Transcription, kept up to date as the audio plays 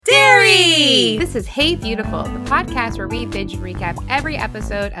Movie! This is Hey Beautiful, the podcast where we binge and recap every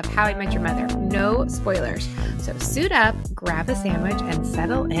episode of How I Met Your Mother. No spoilers. So suit up, grab a sandwich, and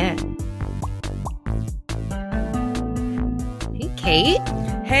settle in. Hey, Kate.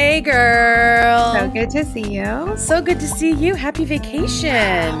 Hey, girl. So good to see you. So good to see you. Happy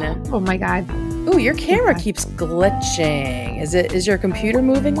vacation. Oh my God. Ooh, your camera keeps glitching. Is your computer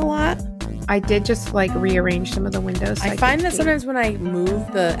moving a lot? I did just rearrange some of the windows. So I find that sometimes when I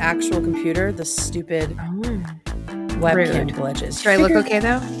move the actual computer, the stupid webcam glitches. Do I look okay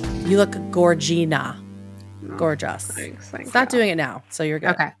though? You look gorgina. Gorgeous. Thanks. It's not doing it now, so you're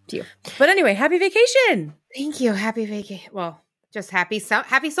good. Okay, to you. But anyway, happy vacation. Thank you. Happy vacation. Well, just happy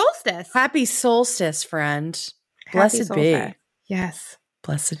solstice. Happy solstice, friend. Blessed be. Yes.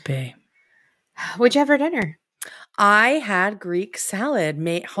 Blessed be. What'd you have for dinner? I had Greek salad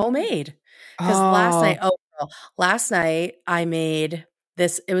homemade. Because last night I made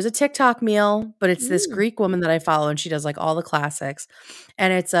this. It was a TikTok meal, but it's this Greek woman that I follow, and she does all the classics.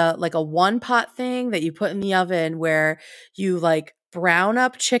 And it's a one pot thing that you put in the oven where you brown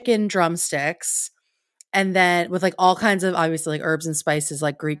up chicken drumsticks, and then with all kinds of obviously herbs and spices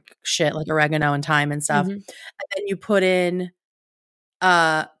Greek shit oregano and thyme and stuff. And then you put in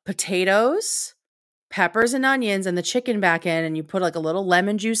potatoes, peppers and onions, and the chicken back in, and you put a little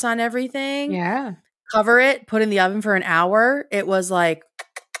lemon juice on everything. Yeah. Cover it, put in the oven for an hour. It was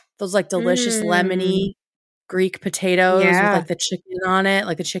those delicious lemony Greek potatoes with the chicken on it,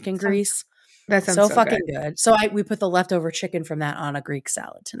 the chicken grease. That sounds so fucking good. So we put the leftover chicken from that on a Greek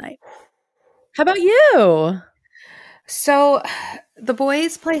salad tonight. How about you? So the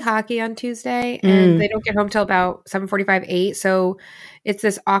boys play hockey on Tuesday and they don't get home till about 7:45, 8. So it's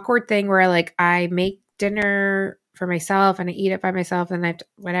this awkward thing where I make dinner for myself and I eat it by myself and I have to,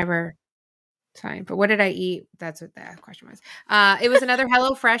 whatever. It's fine. But what did I eat? That's what the question was. It was another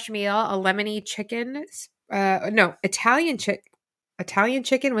HelloFresh meal, a lemony chicken. Italian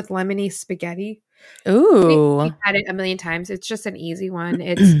chicken with lemony spaghetti. Ooh. We've had it a million times. It's just an easy one.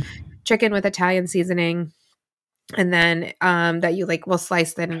 It's chicken with Italian seasoning. And then that you will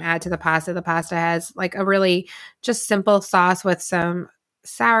slice it and add to the pasta. The pasta has a really just simple sauce with some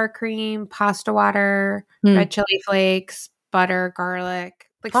sour cream, pasta water, red chili flakes, butter, garlic.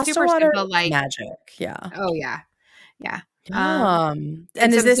 Pasta super water, simple, magic. Yeah. Oh yeah. And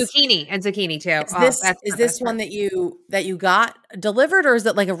is this zucchini too? Is this one that you got delivered, or is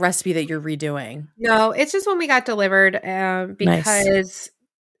it a recipe that you're redoing? No, it's just one we got delivered because Nice.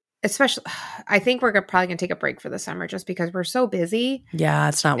 especially I think we're probably going to take a break for the summer just because we're so busy. Yeah,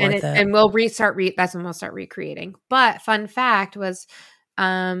 it's not worth it. And we'll that's when we'll start recreating. But fun fact was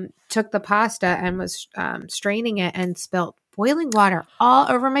took the pasta and was straining it and spilt boiling water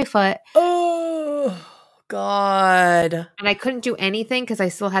all over my foot. Oh God. And I couldn't do anything because I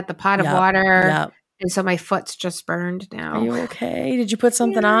still had the pot of water. Yep. And so my foot's just burned now. Are you okay? Did you put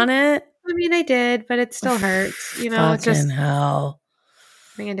something on it? I mean, I did, but it still hurts. It's Fucking just hell.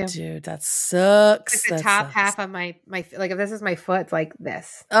 What are you gonna do? Dude, that sucks. The top half of my if this is my foot, it's like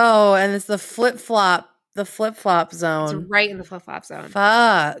this. Oh, and it's the flip-flop zone. It's right in the flip-flop zone.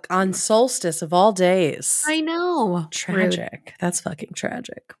 Fuck. On solstice of all days. I know. Tragic. Rude. That's fucking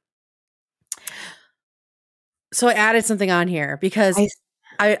tragic. So I added something on here because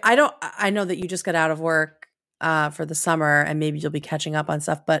I know that you just got out of work for the summer and maybe you'll be catching up on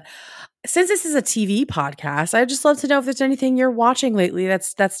stuff, but since this is a TV podcast, I'd just love to know if there's anything you're watching lately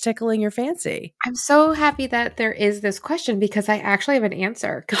that's tickling your fancy. I'm so happy that there is this question because I actually have an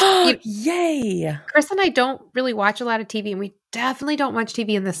answer. Yay! Chris and I don't really watch a lot of TV, and we definitely don't watch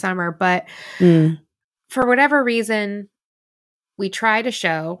TV in the summer. But for whatever reason, we tried a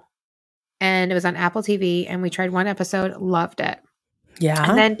show, and it was on Apple TV, and we tried one episode, loved it. Yeah.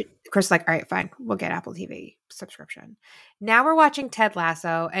 And then Chris was like, all right, fine, we'll get Apple TV subscription. Now we're watching Ted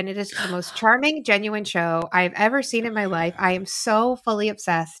Lasso, and it is the most charming, genuine show I've ever seen in my life. I am so fully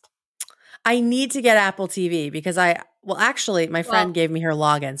obsessed. I need to get Apple TV because my friend gave me her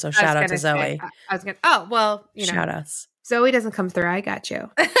login, so shout out to Zoe. Shout outs. Zoe doesn't come through. I got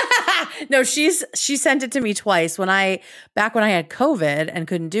you. No, she sent it to me twice back when I had COVID and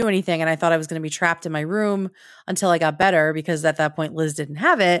couldn't do anything, and I thought I was going to be trapped in my room until I got better because at that point Liz didn't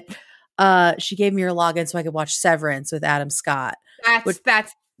have it. She gave me her login so I could watch Severance with Adam Scott.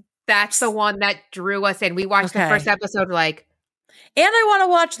 That's the one that drew us in. We watched the first episode and I want to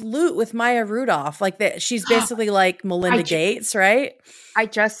watch Loot with Maya Rudolph. She's basically like Melinda Gates, right? I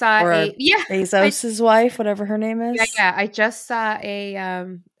just saw Bezos's wife, whatever her name is. Yeah. I just saw a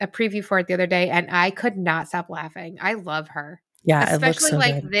preview for it the other day, and I could not stop laughing. I love her. Yeah, especially it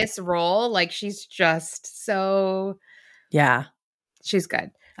looks so good. This role. She's just so. Yeah, she's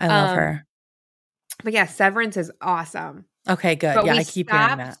good. I love her. But yeah, Severance is awesome. Okay, good. But yeah, we I keep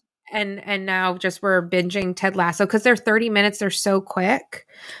hearing that. And now just we're binging Ted Lasso because they're 30 minutes. They're so quick.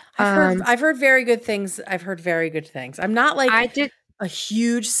 I've heard very good things. I'm not like a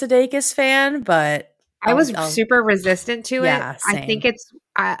huge Sudeikis fan, but I was super resistant to it. Yeah, same.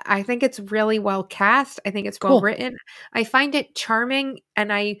 I think it's really well cast. I think it's well written. I find it charming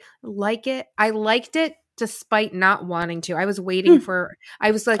and I like it. I liked it despite not wanting to. I was waiting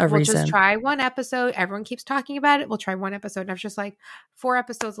I was like, we'll just try one episode. Everyone keeps talking about it. We'll try one episode. And I was just like, 4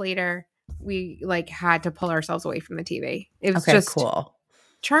 episodes later, we like had to pull ourselves away from the TV. It was just cool.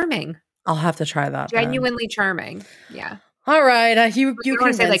 Charming. I'll have to try that. Genuinely charming. Yeah. All right. You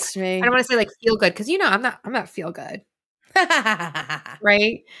convinced me. I don't want to say like feel good because I'm not feel good.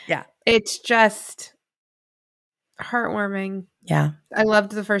 Right? Yeah. It's just heartwarming. Yeah. I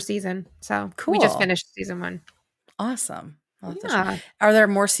loved the first season. So cool. We just finished season 1. Awesome. Yeah. Are there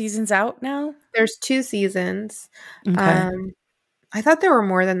more seasons out now? There's 2 seasons. Okay. I thought there were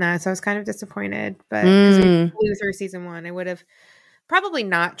more than that, so I was kind of disappointed. But because we flew through season 1, I would have probably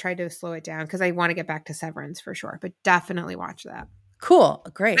not tried to slow it down because I want to get back to Severance for sure. But definitely watch that. Cool.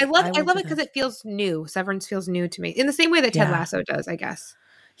 Great. I love it because it feels new. Severance feels new to me in the same way that Ted Lasso does, I guess.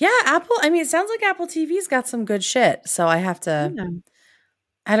 Yeah, it sounds like Apple TV's got some good shit. So I have to,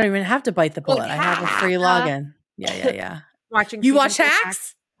 I don't even have to bite the bullet. I have a free login. Yeah. You watch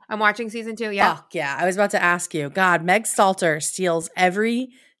Hacks? I'm watching season 2. Yeah. Fuck yeah. I was about to ask you. God, Meg Stalter steals every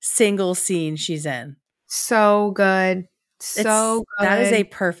single scene she's in. So good. So good. That is a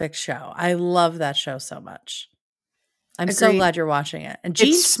perfect show. I love that show so much. I'm so glad you're watching it. And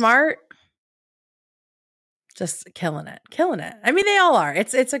Jean Smart, just killing it. I mean, they all are.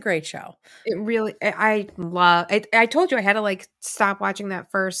 It's a great show. It really, I love it. I told you I had to like stop watching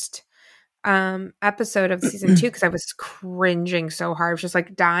that first episode of season 2 because I was cringing so hard. I was just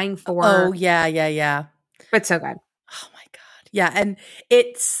like dying for. Oh, yeah. But so good. Oh my God. Yeah. And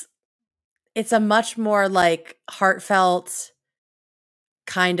it's a much more like heartfelt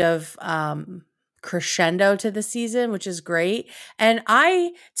kind of crescendo to the season, which is great. And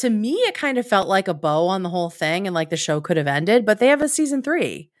to me, it kind of felt like a bow on the whole thing and like the show could have ended, but they have a season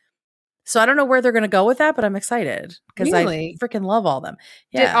 3. So I don't know where they're going to go with that, but I'm excited because I freaking love all of them.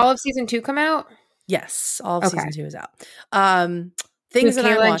 Yeah. Did all of season 2 come out? Yes. All of season 2 is out. Things that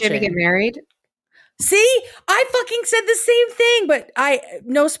I'm watching. Did Jimmy get married? See, I fucking said the same thing, but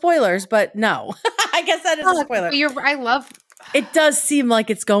no spoilers, but no. I guess that is a spoiler. It does seem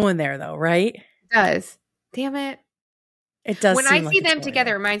like it's going there though, right? It does. Damn it. It does. When I see them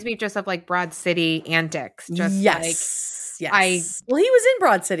together, it reminds me just of like Broad City antics. Just yes. Well, he was in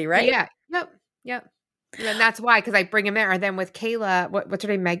Broad City, right? Yeah. Yep. And that's why, because I bring him there. And then with Kayla, what's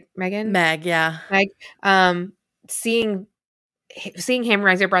her name? Megan? Meg, yeah. Meg. Seeing him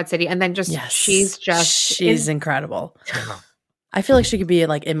reminds me of Broad City, and then just she's incredible. I feel like she could be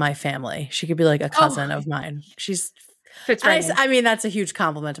like in my family. She could be like a cousin of mine. She's I mean, that's a huge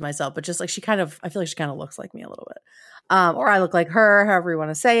compliment to myself, but just like I feel like she kind of looks like me a little bit. Or I look like her, however you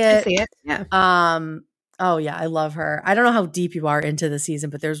want to say it. I see it. Yeah. Oh yeah, I love her. I don't know how deep you are into the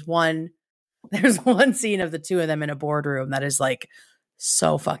season, but there's one scene of the two of them in a boardroom that is like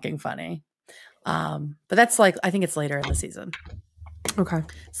so fucking funny. But that's like, I think it's later in the season. Okay.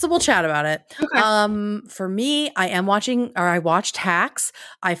 So we'll chat about it. Okay. For me, I watched Hacks.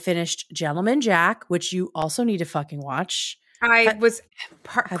 I finished Gentleman Jack, which you also need to fucking watch.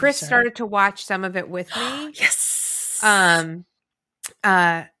 Chris started to watch some of it with me. Yes.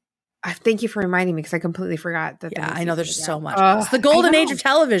 Thank you for reminding me because I completely forgot that. Yeah, I know there's so much. It's the golden age of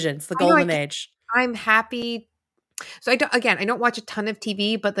television. It's the golden age. I'm happy. So I don't watch a ton of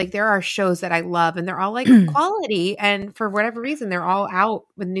TV, but like there are shows that I love and they're all like quality. And for whatever reason, they're all out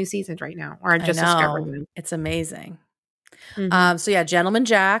with new seasons right now, or I just discovered them. It's amazing. Mm-hmm. So yeah, Gentleman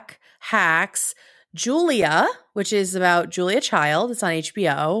Jack, Hacks, Julia, which is about Julia Child. It's on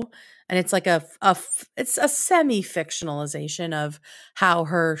HBO. And it's like it's a semi-fictionalization of how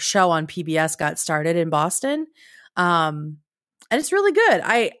her show on PBS got started in Boston. And it's really good.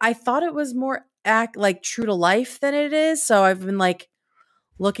 I thought it was more like true to life than it is. So I've been like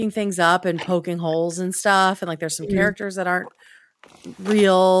looking things up and poking holes and stuff. And like there's some characters that aren't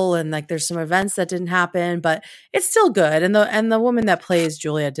real and like there's some events that didn't happen, but it's still good. And the woman that plays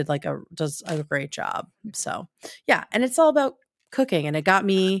Julia does a great job. So yeah, and it's all about cooking, and it got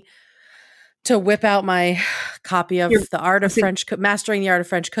me to whip out my copy of Mastering the Art of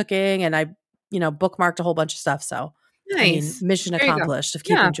French Cooking, and I bookmarked a whole bunch of stuff. So nice. I mean, mission accomplished of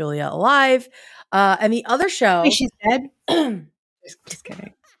keeping Julia alive. And the other show, she's dead. Just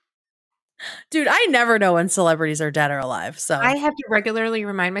kidding. Dude, I never know when celebrities are dead or alive. So I have to regularly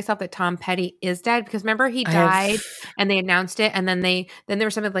remind myself that Tom Petty is dead because remember he died and they announced it, and then there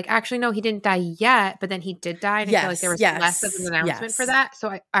was something like, actually no, he didn't die yet, but then he did die, and I feel like there was less of an announcement for that.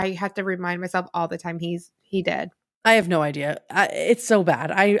 So I have to remind myself all the time he did. I have no idea. It's so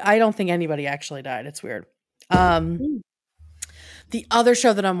bad. I don't think anybody actually died. It's weird. The other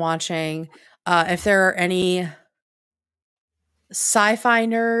show that I'm watching, if there are any sci-fi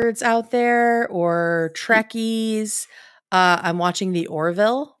nerds out there or Trekkies, I'm watching The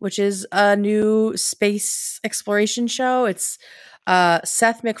Orville, which is a new space exploration show. It's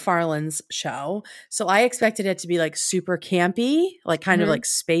Seth MacFarlane's show. So I expected it to be like super campy, like kind of like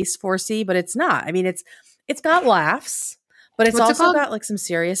Space Forcey, but it's not. I mean, it's got laughs, but it's also got like some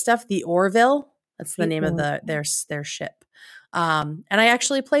serious stuff. The Orville, that's the name of their ship. And I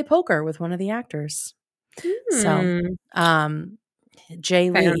actually play poker with one of the actors. So, Jay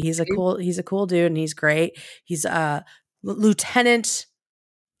Lee, he's a cool dude, and he's great. He's Lieutenant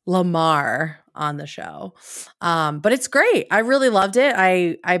Lamar on the show. But it's great. I really loved it.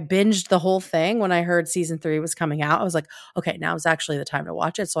 I binged the whole thing when I heard season 3 was coming out. I was like, okay, now is actually the time to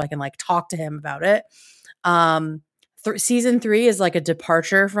watch it so I can like talk to him about it. Season 3 is like a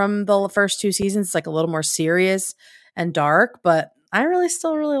departure from the first 2 seasons. It's like a little more serious and dark, but I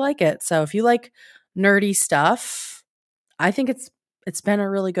still really like it. So if you like nerdy stuff, I think it's been a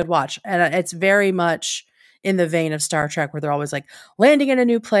really good watch. And it's very much in the vein of Star Trek, where they're always like landing in a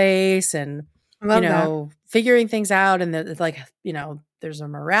new place and, figuring things out. And it's like, there's a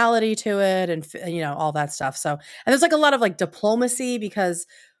morality to it and, all that stuff. So, and there's like a lot of like diplomacy because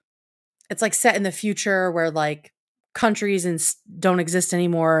it's like set in the future where like countries don't exist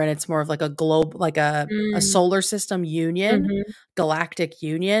anymore. And it's more of like a globe, like a solar system union, galactic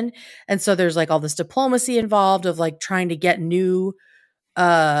union. And so there's like all this diplomacy involved of like trying to get new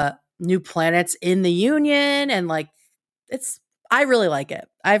planets in the union. And like, I really like it.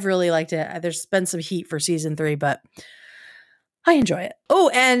 I've really liked it. There's been some heat for season 3, but I enjoy it. Oh,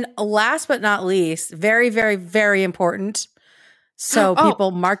 and last but not least, very, very, very important. So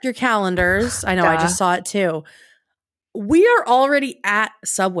people mark your calendars. I know, I just saw it too. We are already at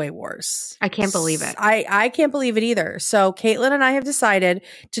Subway Wars. I can't believe it. I can't believe it either. So Caitlin and I have decided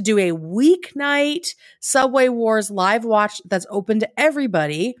to do a weeknight Subway Wars live watch that's open to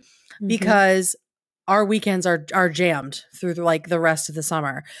everybody because our weekends are jammed through like the rest of the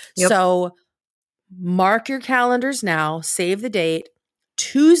summer. Yep. So mark your calendars now. Save the date.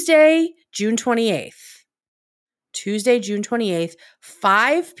 Tuesday, June 28th. Tuesday, June 28th,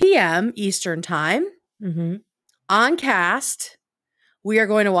 5 p.m. Eastern time. On Cast, we are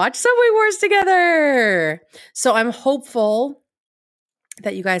going to watch Subway Wars together. So I'm hopeful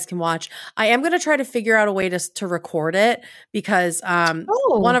that you guys can watch. I am going to try to figure out a way to record it because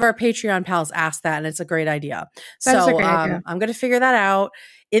one of our Patreon pals asked that, and it's a great idea. I'm going to figure that out.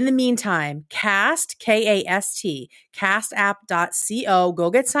 In the meantime, Cast, K-A-S-T, castapp.co.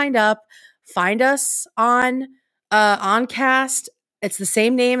 Go get signed up. Find us on Cast. It's the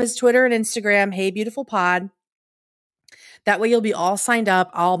same name as Twitter and Instagram. Hey, Beautiful Pod. That way you'll be all signed up.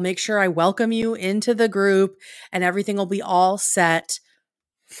 I'll make sure I welcome you into the group and everything will be all set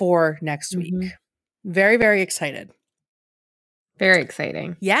for next week. Very, very excited. Very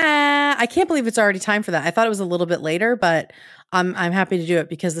exciting. Yeah. I can't believe it's already time for that. I thought it was a little bit later, but I'm happy to do it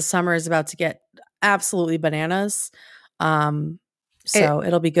because the summer is about to get absolutely bananas. So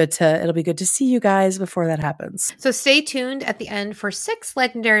it'll be good to see you guys before that happens. So stay tuned at the end for 6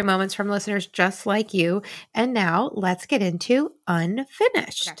 legendary moments from listeners just like you. And now let's get into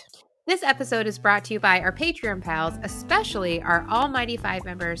Unfinished. Okay. This episode is brought to you by our Patreon pals, especially our Almighty 5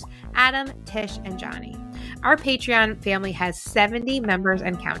 members, Adam, Tish, and Johnny. Our Patreon family has 70 members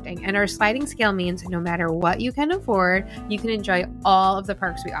and counting, and our sliding scale means no matter what you can afford, you can enjoy all of the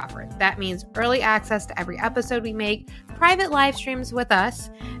perks we offer. That means early access to every episode we make, private live streams with us,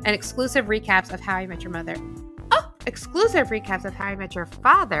 and exclusive recaps of How I Met Your Mother. Exclusive recaps of How I Met Your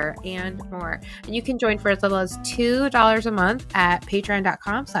Father, and more. And you can join for as little as $2 a month at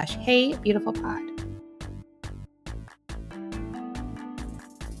patreon.com/heybeautifulpod.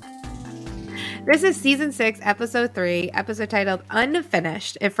 This is Season 6, Episode 3, episode titled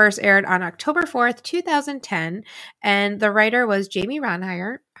Unfinished. It first aired on October 4th, 2010, and the writer was Jamie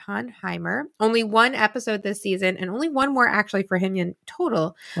Ronheimer. Only one episode this season, and only one more actually for him in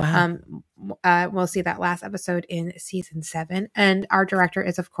total. Wow. We'll see that last episode in Season 7, and our director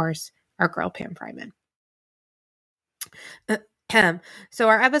is, of course, our girl Pam Fryman. So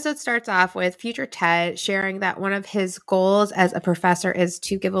our episode starts off with future Ted sharing that one of his goals as a professor is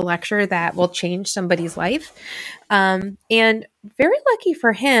to give a lecture that will change somebody's life. And very lucky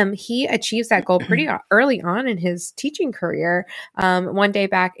for him, he achieves that goal pretty early on in his teaching career, one day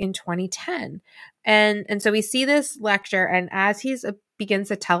back in 2010. And so we see this lecture, and as he begins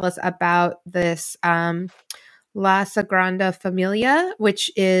to tell us about this La Sagrada Familia, which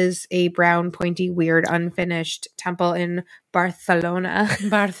is a brown, pointy, weird, unfinished temple in Barcelona.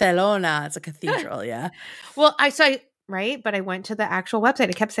 Barcelona. It's a cathedral, yeah. Well, right? But I went to the actual website.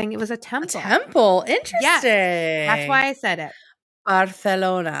 It kept saying it was a temple. A temple? Interesting. Yes, that's why I said it.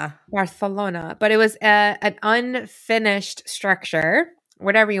 Barcelona. But it was an unfinished structure,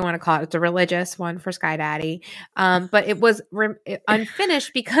 whatever you want to call it. It's a religious one for Sky Daddy. But it was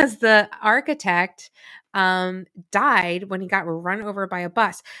unfinished because the architect died when he got run over by a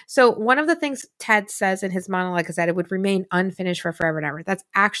bus. So one of the things Ted says in his monologue is that it would remain unfinished for forever and ever. That's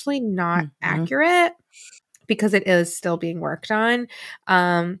actually not accurate because it is still being worked on.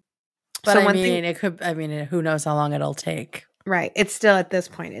 But so it could, who knows how long it'll take. Right. It's still at this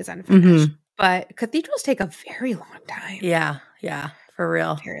point is unfinished. But cathedrals take a very long time. Yeah. Yeah. For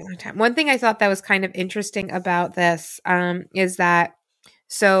real. Very long time. One thing I thought that was kind of interesting about this is that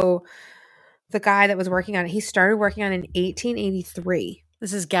the guy that was working on it, he started working on it in 1883.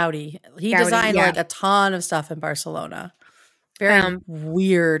 This is Gaudi. He designed like a ton of stuff in Barcelona. Very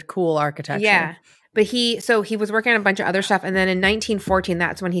weird, cool architecture. Yeah. But he was working on a bunch of other stuff. And then in 1914,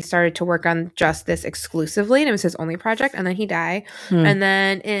 that's when he started to work on just this exclusively. And it was his only project. And then he died. And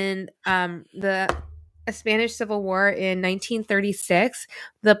then in the Spanish Civil War in 1936,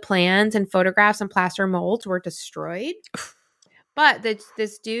 the plans and photographs and plaster molds were destroyed. But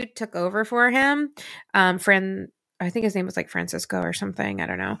this dude took over for him. I think his name was like Francisco or something. I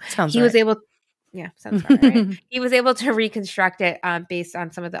don't know. Sounds right. Sounds about right. He was able to reconstruct it based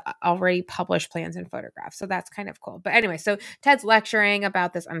on some of the already published plans and photographs. So that's kind of cool. But anyway, so Ted's lecturing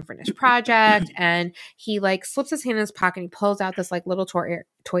about this unfinished project, and he like slips his hand in his pocket and he pulls out this like little toy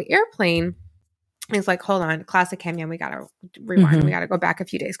airplane. And he's like, hold on, classic him. We got to rewind. We got to go back a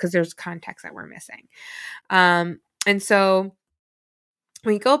few days because there's context that we're missing. And so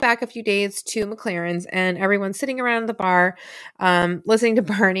we go back a few days to McLaren's, and everyone's sitting around the bar, listening to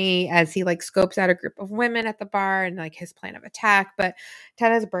Barney as he like scopes out a group of women at the bar and like his plan of attack. But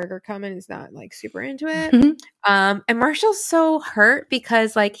Ted has a burger coming. He's not like super into it. And Marshall's so hurt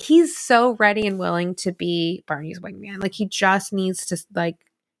because like he's so ready and willing to be Barney's wingman. Like he just needs to like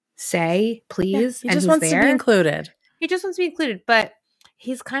say please. Yeah, he just wants to be included. He just wants to be included, but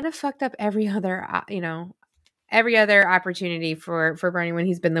he's kind of fucked up every other opportunity for Barney when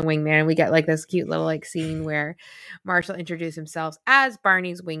he's been the wingman. We get like this cute little like scene where Marshall introduces himself as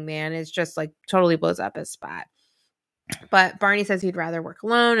Barney's wingman. It's just like totally blows up his spot. But Barney says he'd rather work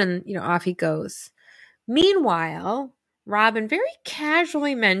alone, and off he goes. Meanwhile, Robin very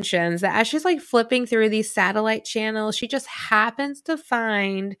casually mentions that as she's like flipping through these satellite channels, she just happens to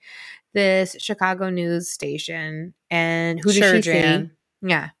find this Chicago news station. And who does she see?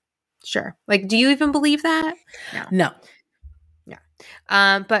 Yeah. Sure. Like, do you even believe that? No. Yeah.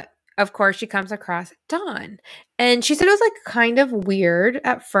 But of course she comes across Dawn, and she said it was like kind of weird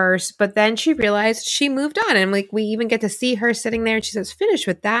at first, but then she realized she moved on, and like we even get to see her sitting there, and she says, "Finish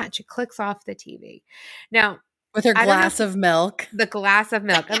with that." She clicks off the TV. Now, with her glass of milk. The glass of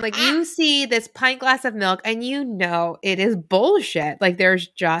milk. And like you see this pint glass of milk and it is bullshit. Like there's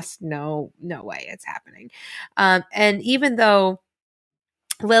just no way it's happening. And even though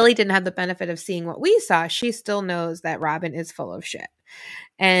Lily didn't have the benefit of seeing what we saw, she still knows that Robin is full of shit.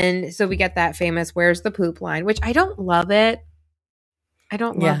 And so we get that famous "where's the poop" line, which I don't love it. I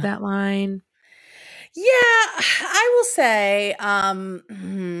don't love that line. Yeah, I will say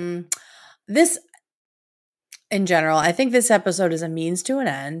this in general, I think this episode is a means to an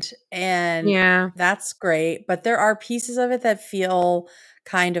end, and that's great. But there are pieces of it that feel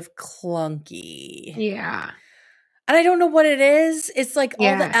kind of clunky. Yeah. And I don't know what it is. It's like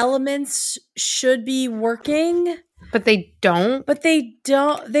all the elements should be working. But they don't.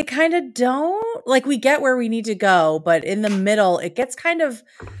 They kind of don't. Like we get where we need to go, but in the middle, it gets kind of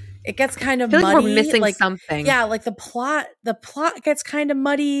muddy. Like we're missing something. Yeah, like the plot gets kind of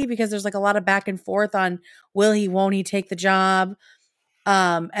muddy because there's like a lot of back and forth on will he, won't he take the job.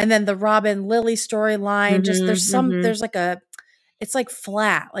 And then the Robin Lily storyline, there's like it's like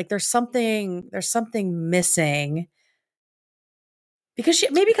flat. Like there's something missing. Because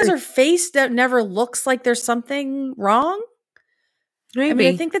because her face never looks like there's something wrong. Maybe. I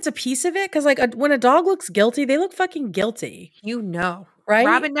mean, I think that's a piece of it. Because like when a dog looks guilty, they look fucking guilty. Right?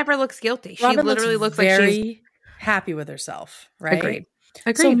 Robin never looks guilty. Robin she literally looks very, like she's happy with herself, right? Agreed.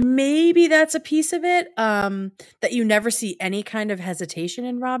 So maybe that's a piece of it, that you never see any kind of hesitation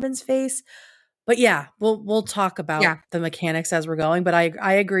in Robin's face. But yeah, we'll talk about the mechanics as we're going. But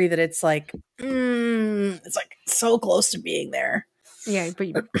I agree that it's like so close to being there. Yeah, but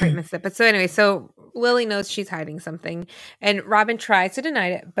you quite missed it. But so anyway, so Lily knows she's hiding something, and Robin tries to deny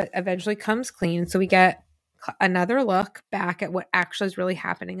it, but eventually comes clean. So we get another look back at what actually is really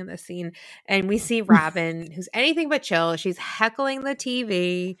happening in this scene, and we see Robin, who's anything but chill. She's heckling the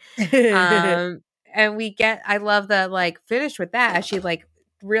TV, and we get. I love the like finish with that as she like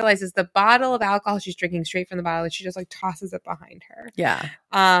realizes the bottle of alcohol she's drinking straight from the bottle, and she just like tosses it behind her. Yeah.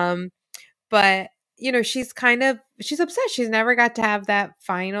 But you know, she's upset. She's never got to have that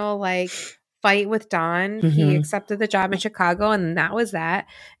final like fight with Don. Mm-hmm. He accepted the job in Chicago, and that was that.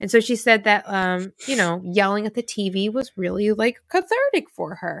 And so she said that, you know, yelling at the TV was really like cathartic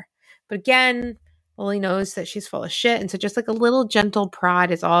for her. But again, Lily knows that she's full of shit. And so just like a little gentle prod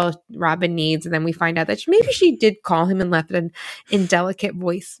is all Robin needs. And then we find out that maybe she did call him and left an indelicate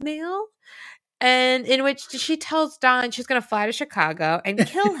voicemail. And in which she tells Don she's going to fly to Chicago and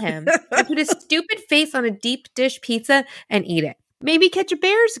kill him and put his stupid face on a deep dish pizza and eat it. Maybe catch a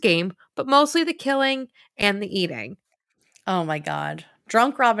Bears game, but mostly the killing and the eating. Oh my God.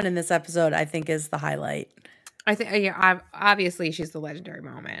 Drunk Robin in this episode, I think, is the highlight. I think, yeah, obviously she's the legendary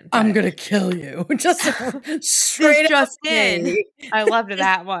moment. I'm going to kill you. Just straight just in. I loved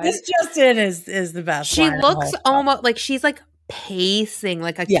that one. This just in is the best. She looks almost like she's like pacing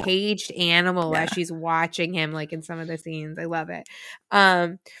like a caged animal as she's watching him, like in some of the scenes. I love it.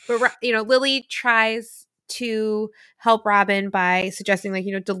 But you know, Lily tries to help Robin by suggesting, like,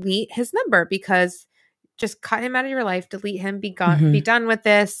 you know, delete his number, because just cut him out of your life, delete him, be gone, be done with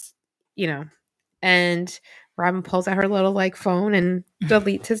this, you know. And Robin pulls out her little like phone and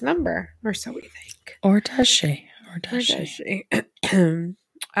deletes his number, or so we think. Or does she?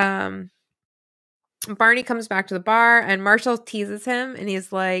 Barney comes back to the bar and Marshall teases him, and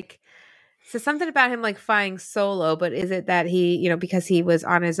he's like, says something about him like flying solo, but is it that he, you know, because he was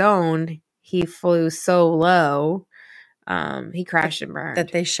on his own, he flew so low, he crashed and burned.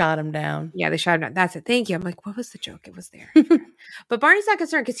 That they shot him down. Yeah, they shot him down. That's it. Thank you. I'm like, what was the joke? It was there. But Barney's not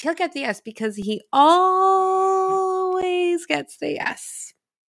concerned because he'll get the yes, because he always gets the yes.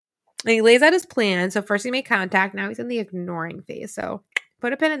 And he lays out his plan. So first he made contact. Now he's in the ignoring phase. So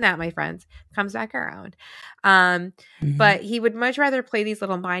put a pin in that, my friends. Comes back around. But he would much rather play these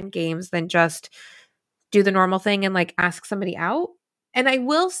little mind games than just do the normal thing and like ask somebody out. And I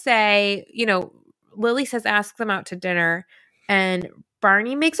will say, you know, Lily says ask them out to dinner, and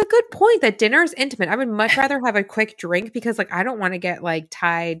Barney makes a good point that dinner is intimate. I would much rather have a quick drink, because like I don't want to get like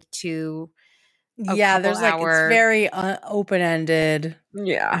tied to there's like it's very open-ended.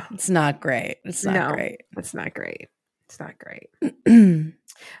 Yeah. It's not great. It's not great.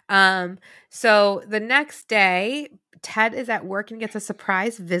 So the next day, Ted is at work and gets a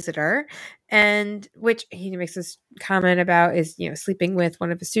surprise visitor, and which he makes this comment about is, you know, sleeping with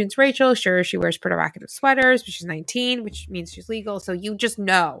one of his students, Rachel. Sure, she wears provocative sweaters, but she's 19, which means she's legal. So you just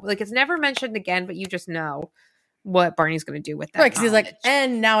know, like, it's never mentioned again, but you just know what Barney's going to do with that. Right, because he's like,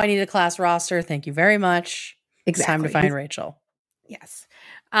 and now I need a class roster. Thank you very much. It's time to find Rachel. Yes.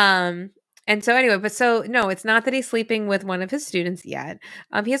 And so anyway, but so no, it's not that he's sleeping with one of his students yet.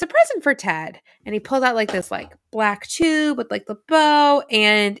 He has a present for Ted, and he pulls out like this like black tube with like the bow,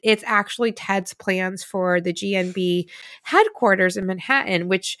 and it's actually Ted's plans for the GNB headquarters in Manhattan,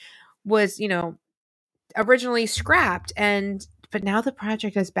 which was, you know, originally scrapped, but now the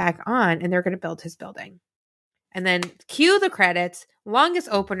project is back on, and they're going to build his building. And then cue the credits. Longest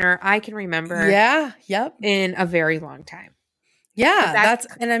opener I can remember. Yeah. Yep. In a very long time. Yeah,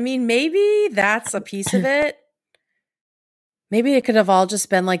 and I mean, maybe that's a piece of it. Maybe it could have all just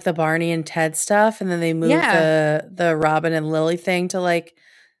been like the Barney and Ted stuff, and then they moved the Robin and Lily thing to like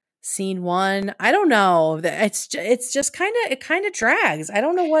scene one. I don't know. It's just kind of drags. I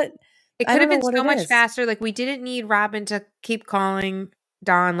don't know what it could have been so much faster. Like, we didn't need Robin to keep calling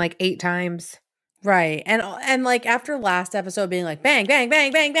Don like 8 times. Right. And like after last episode being like bang, bang,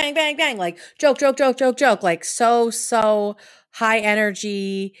 bang, bang, bang, bang, bang, like joke, like so high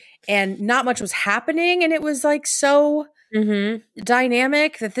energy, and not much was happening, and it was like so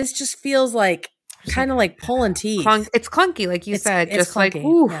dynamic that this just feels like kind of like pulling teeth. It's clunky, like you said. It's just clunky. Like,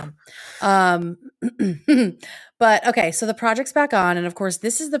 ooh. Yeah. But okay, so the project's back on, and of course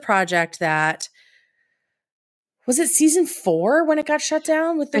this is the project that was it season 4 when it got shut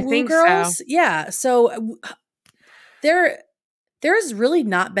down with the Woo Girls? So. Yeah. So there's really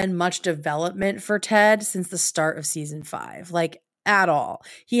not been much development for Ted since the start of season 5. Like, at all.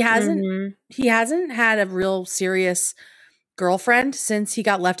 He hasn't had a real serious girlfriend since he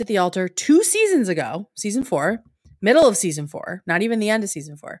got left at the altar 2 seasons ago, season 4, middle of season 4, not even the end of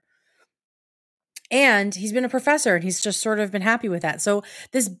season 4. And he's been a professor and he's just sort of been happy with that. So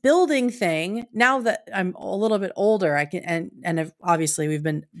this building thing, now that I'm a little bit older, I can, and obviously we've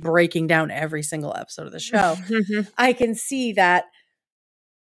been breaking down every single episode of the show. I can see that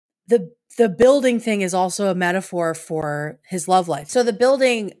the building thing is also a metaphor for his love life. So the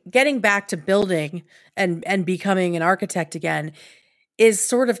building, getting back to building and becoming an architect again is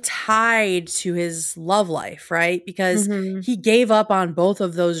sort of tied to his love life, right? Because he gave up on both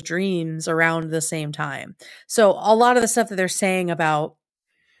of those dreams around the same time. So a lot of the stuff that they're saying about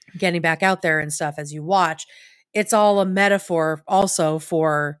getting back out there and stuff as you watch, it's all a metaphor also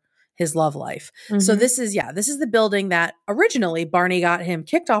for his love life. So this is the building that originally Barney got him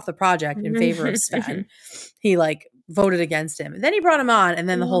kicked off the project in favor of Sven. He like voted against him. And then he brought him on and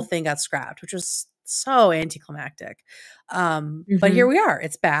then the whole thing got scrapped, which was so anticlimactic. But here we are.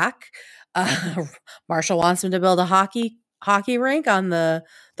 It's back. Marshall wants him to build a hockey rink on the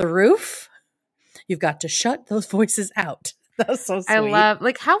roof. You've got to shut those voices out. That's so sweet. I love,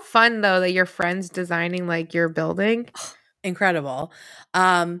 like, how fun though that your friend's designing like your building. Incredible.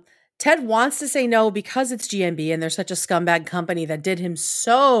 Ted wants to say no because it's GMB and they're such a scumbag company that did him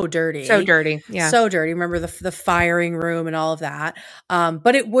so dirty. So dirty. Yeah. So dirty. Remember the firing room and all of that.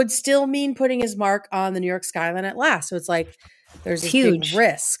 But it would still mean putting his mark on the New York skyline at last. So it's like there's this big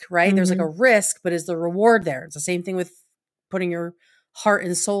risk, right? There's like a risk, but is the reward there? It's the same thing with putting your heart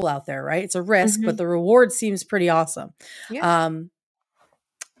and soul out there, right? It's a risk, but the reward seems pretty awesome. Yeah.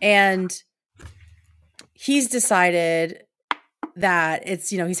 And he's decided that it's,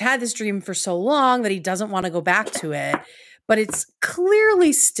 he's had this dream for so long that he doesn't want to go back to it, but it's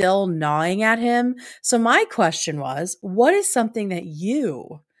clearly still gnawing at him. So my question was, what is something that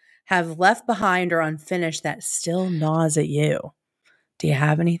you have left behind or unfinished that still gnaws at you? Do you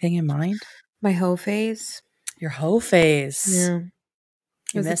have anything in mind? My hoe phase. Your hoe phase. Yeah.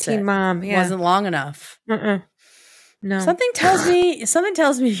 You was miss a teen it. mom. Yeah. Wasn't long enough. No. Something tells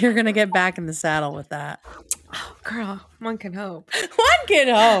me you're going to get back in the saddle with that. Oh, girl, one can hope. One can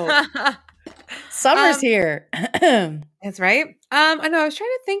hope. Summer's here. That's right. I know. I was trying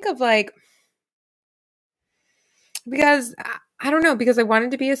to think of like, because I don't know, because I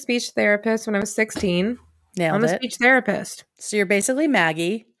wanted to be a speech therapist when I was 16. Nailed I'm it. a speech therapist. So you're basically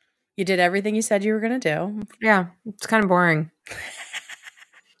Maggie. You did everything you said you were going to do. Yeah. It's kind of boring.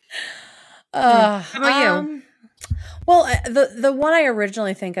 How about you? Well, the one I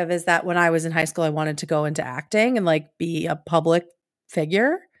originally think of is that when I was in high school, I wanted to go into acting and like be a public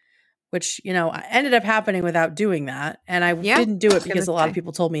figure, which, ended up happening without doing that. And I didn't do it because a lot of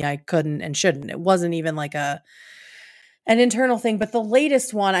people told me I couldn't and shouldn't. It wasn't even like an internal thing. But the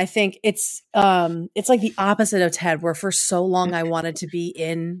latest one, I think it's like the opposite of Ted, where for so long I wanted to be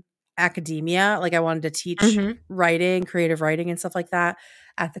in academia. Like I wanted to teach writing, creative writing and stuff like that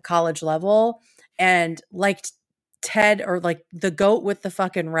at the college level. And like Ted, or like the goat with the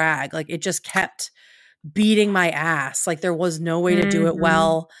fucking rag, like it just kept beating my ass. Like there was no way to do it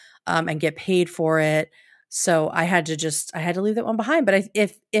well and get paid for it. So I had to leave that one behind. But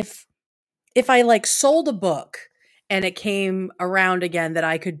if I like sold a book and it came around again that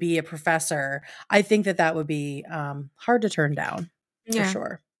I could be a professor, I think that would be hard to turn down for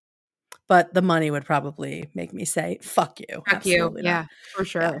sure. But the money would probably make me say, fuck you. Fuck you. Yeah, for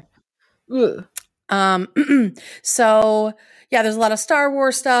sure. Yeah. So yeah, there's a lot of Star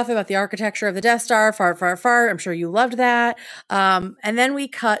Wars stuff about the architecture of the Death Star. Fart, fart, fart. I'm sure you loved that. And then we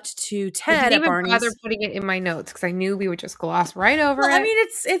cut to Ted. I didn't even bother putting it in my notes because I knew we would just gloss right over it. I mean,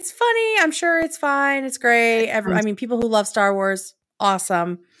 it's funny. I'm sure it's fine. It's great. People who love Star Wars,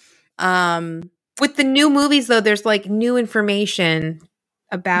 awesome. With the new movies, though, there's like new information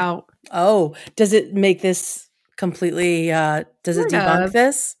about. Oh, does it make this completely? Does it debunk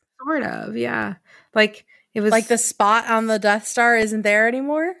this? Sort of, yeah. Like it was like the spot on the Death Star isn't there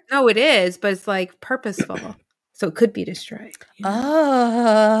anymore. No, it is, but it's like purposeful, so it could be destroyed.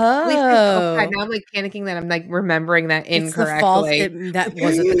 Oh, now I'm like panicking that I'm like remembering that incorrectly.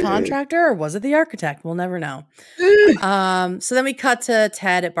 Was it the contractor or was it the architect? We'll never know. So then we cut to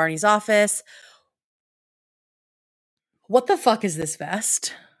Ted at Barney's office. What the fuck is this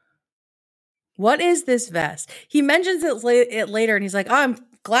vest? What is this vest? He mentions it later, and he's like, "Oh, I'm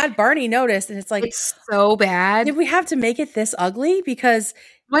glad Barney noticed." And it's like, it's so bad. Did we have to make it this ugly? Because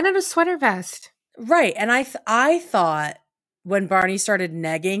why not a sweater vest? Right. And I thought when Barney started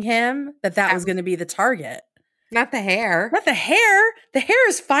negging him that was going to be the target. Not the hair. Not the hair. The hair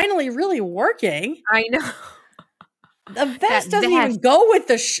is finally really working. I know. The vest doesn't even go with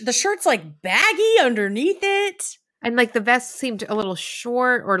the shirt's like baggy underneath it. And like the vest seemed a little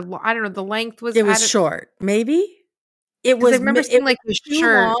short, or I don't know, the length was. It was short, maybe. It was. I remember seeing like the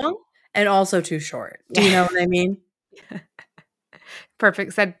shirt long and also too short. Do you know what I mean?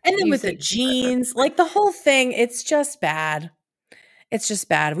 Perfect. And then with the jeans, like the whole thing, it's just bad. It's just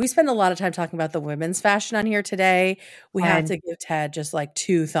bad. We spend a lot of time talking about the women's fashion on here today. We have to give Ted just like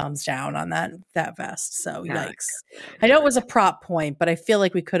 2 thumbs down on that vest. So yikes. I know it was a prop point, but I feel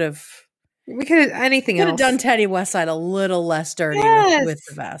like we could have anything else. Could have done Teddy Westside a little less dirty with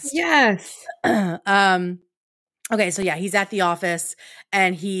the vest. Yes. Okay, so yeah, he's at the office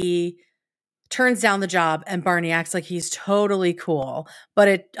and he turns down the job and Barney acts like he's totally cool. But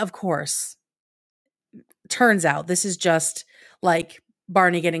it, of course, turns out this is just like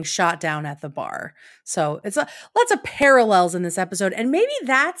Barney getting shot down at the bar. So it's lots of parallels in this episode. And maybe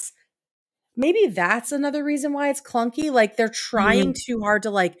that's another reason why it's clunky. Like they're trying too hard to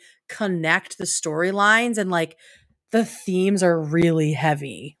like connect the storylines and like the themes are really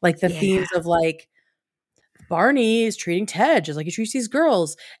heavy. Like the themes of like Barney is treating Ted just like he treats these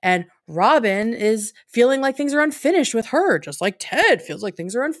girls. And Robin is feeling like things are unfinished with her, just like Ted feels like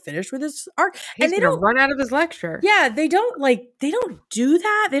things are unfinished with his arc. And they don't run out of his lecture. Yeah, they don't do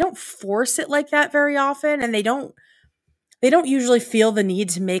that. They don't force it like that very often. And they don't usually feel the need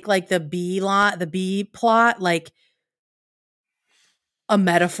to make like the B plot, like a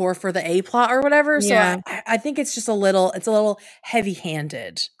metaphor for the A plot or whatever. Yeah. So I think it's just a little heavy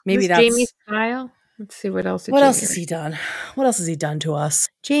handed. Maybe that's Jamie's style. Let's see what else. What else has he done? What else has he done to us?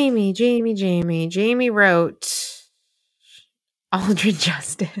 Jamie. Jamie wrote Aldrin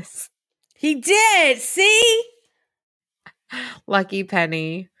Justice. He did. See? Lucky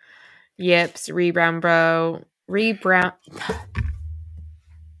Penny. Yips. Rebound Bro.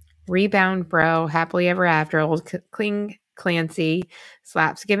 Happily Ever After. Old King Clancy.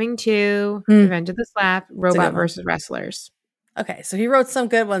 Slaps Giving 2. Revenge of the Slap. Robot versus Wrestlers. Okay, so he wrote some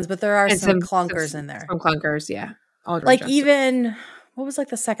good ones, but there are some clunkers in there. Some clunkers, yeah. Like Justice. Even, what was like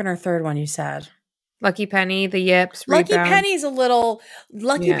the second or third one you said? Lucky Penny, the Yips, Lucky Penny's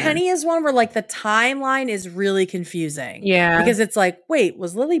Penny is one where like the timeline is really confusing. Yeah. Because it's like, wait,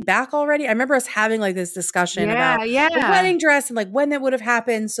 was Lily back already? I remember us having like this discussion about the wedding dress and like when that would have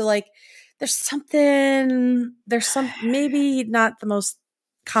happened. So like there's some maybe not the most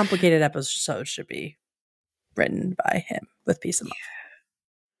complicated episode should be written by him with Peace and Love.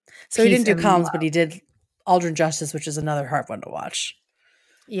 So he didn't do Columns, but he did Aldrin Justice, which is another hard one to watch.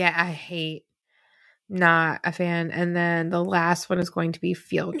 Yeah, not a fan. And then the last one is going to be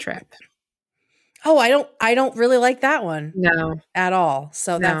Field Trip. Oh, I don't really like that one. No. At all.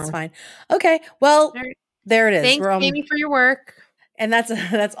 So that's fine. Okay. Well, there it is. Thanks, Jamie, for your work. And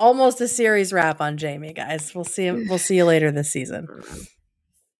that's almost a series wrap on Jamie, guys. We'll see you later this season.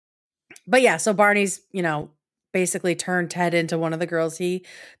 But yeah, so Barney's, basically turned Ted into one of the girls he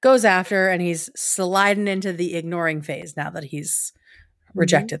goes after, and he's sliding into the ignoring phase now that he's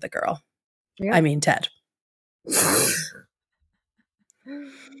rejected the girl. Yep. I mean, Ted.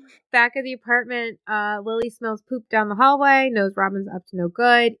 Back at the apartment, Lily smells poop down the hallway, knows Robin's up to no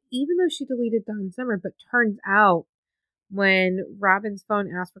good, even though she deleted Dawn Summer. But turns out when Robin's phone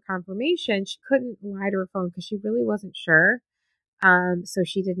asked for confirmation, she couldn't lie to her phone because she really wasn't sure. So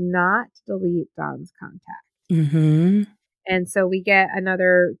she did not delete Dawn's contact. Mm-hmm. And so we get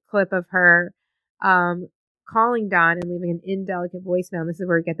another clip of her calling Dawn and leaving an indelicate voicemail. And this is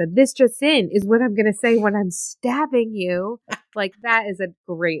where we get "this just in is what I'm going to say when I'm stabbing you." Like, that is a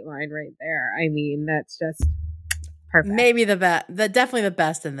great line right there. I mean, that's just perfect. Maybe definitely the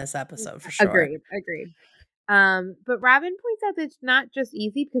best in this episode for sure. Agreed. But Robin points out that it's not just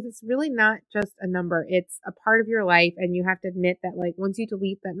easy because it's really not just a number. It's a part of your life. And you have to admit that, like, once you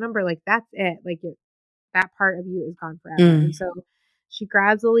delete that number, like, that's it. Like, that part of you is gone forever. And so she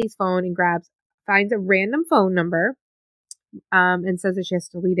grabs Lily's phone and finds a random phone number and says that she has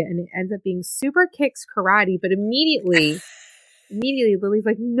to delete it. And it ends up being Super Kicks Karate. But immediately Lily's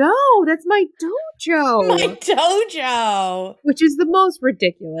like, "No, that's my dojo." My dojo. Which is the most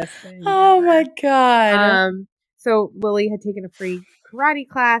ridiculous thing. Oh my God. So Lily had taken a free karate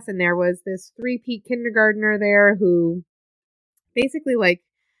class, and there was this 3-peat kindergartner there who basically like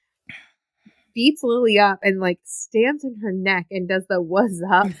beats Lily up and like stands on her neck and does the "what's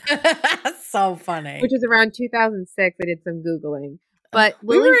up." So funny. Which is around 2006. I did some Googling. But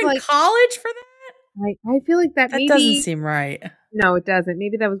we were in college for that? I feel like that maybe doesn't seem right. No, it doesn't.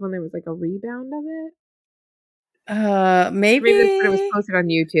 Maybe that was when there was like a rebound of it. Maybe it was posted on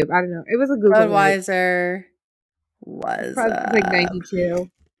YouTube. I don't know. It was a Google. Budweiser was like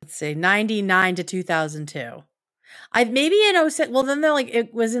 92. Let's see, 99 to 2002. Maybe in 06. Well, then they're like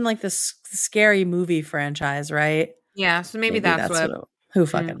it was in like the scary movie franchise, right? Yeah, so maybe that's what. Who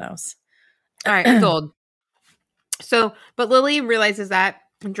fucking knows? All right, I'm gold. So, but Lily realizes that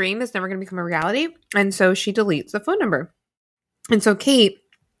dream is never going to become a reality, and so she deletes the phone number. And so Kate,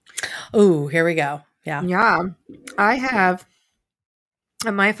 ooh, here we go. Yeah, I have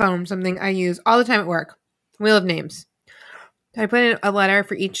on my phone something I use all the time at work. Wheel of Names. I put in a letter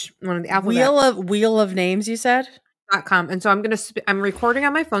for each one of the alphabet. Wheel of Names, you said? .com. And so I'm recording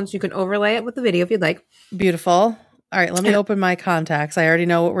on my phone so you can overlay it with the video if you'd like. Beautiful. All right, let me open my contacts. I already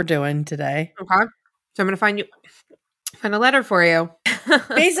know what we're doing today. Okay. So I'm going to find a letter for you.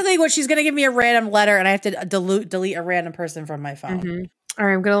 Basically, what she's going to give me a random letter and I have to delete a random person from my phone. Mm-hmm. All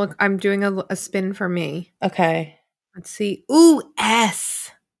right, I'm doing a spin for me. Okay. Let's see. Ooh,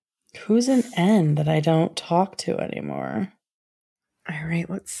 S. Who's an N that I don't talk to anymore? All right,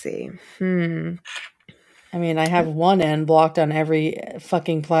 let's see. I mean, I have one N blocked on every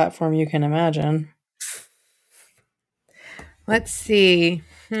fucking platform you can imagine. Let's see.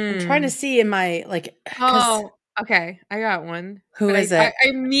 I'm trying to see in my, like... Oh, okay. I got one. Who is it? I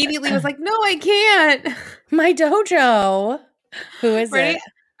immediately was like, no, I can't. My dojo. Who is it?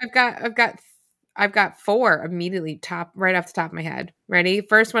 I've got 4 immediately right off the top of my head. Ready?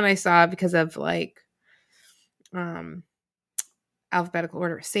 First one I saw because of like alphabetical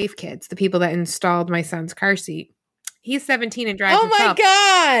order. Safe Kids, the people that installed my son's car seat. He's 17 and drives himself. Oh my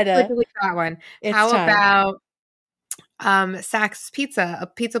God. Delete that one. How about Saks Pizza, a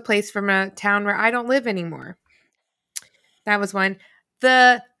pizza place from a town where I don't live anymore? That was one.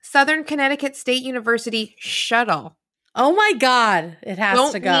 The Southern Connecticut State University shuttle. Oh my God. It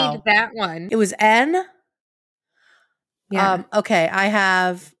has to go. Don't need that one. It was N? Yeah. Okay. I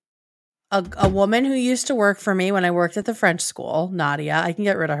have a woman who used to work for me when I worked at the French school, Nadia. I can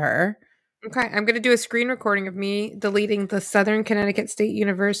get rid of her. Okay. I'm going to do a screen recording of me deleting the Southern Connecticut State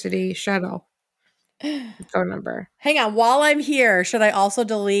University shuttle phone number. Hang on. While I'm here, should I also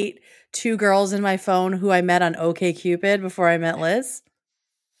delete 2 girls in my phone who I met on OkCupid before I met Liz?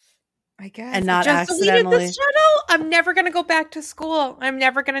 I guess. And not accidentally. The shuttle. I'm never going to go back to school. I'm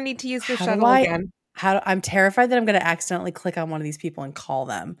never going to need to use the shuttle again. I'm terrified that I'm going to accidentally click on one of these people and call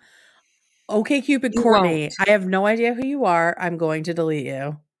them. OkCupid Courtney, I have no idea who you are. I'm going to delete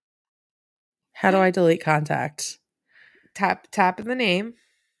you. How do I delete contact? Tap in the name.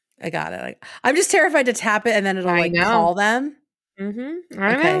 I got it. I'm just terrified to tap it and then it'll call them. Mm-hmm.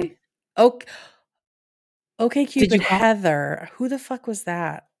 I know. OkCupid Heather. Who the fuck was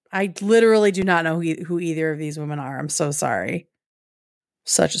that? I literally do not know who either of these women are. I'm so sorry.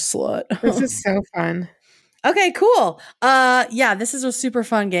 Such a slut. This is so fun. Okay, cool. Yeah, this is a super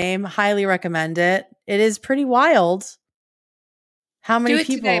fun game. Highly recommend it. It is pretty wild. How many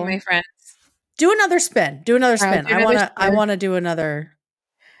people? Do it today, my friends. Do another spin. I want to do another.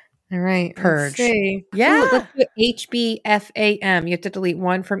 All right. Purge. Yeah. Ooh, let's do HBFAM. You have to delete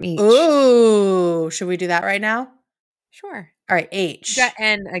 1 from each. Ooh. Should we do that right now? Sure. All right. H. You got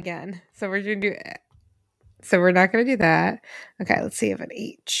N again. So we're going to do it. So we're not going to do that. Okay. Let's see if an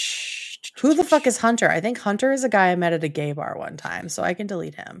H. Who the fuck is Hunter? I think Hunter is a guy I met at a gay bar one time, so I can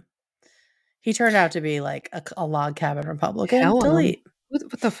delete him. He turned out to be like a log cabin Republican. Delete.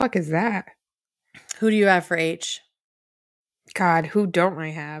 What the fuck is that? Who do you have for H? God, who don't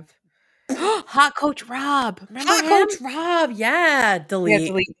I have? Hot Coach Rob. Remember him? Coach Rob. Yeah. Delete. Yeah,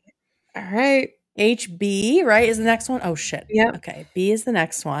 delete. All right. HB, right, is the next one? Oh, shit. Yeah. Okay. B is the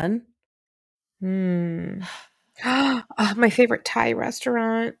next one. Oh, my favorite Thai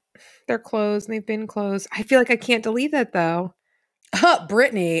restaurant. They're closed and they've been closed. I feel like I can't delete it though.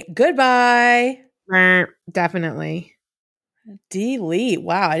 Brittany. Goodbye. Definitely. Delete.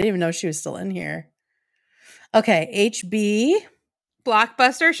 Wow. I didn't even know she was still in here. Okay. HB.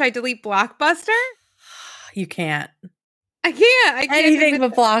 Blockbuster. Should I delete Blockbuster? You can't. I can't. Anything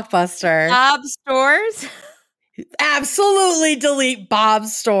but Blockbuster. Bob's Stores. Absolutely delete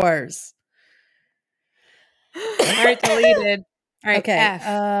Bob's Stores. All right, deleted. All right, okay. F.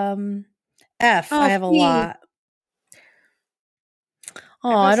 F. I have a lot.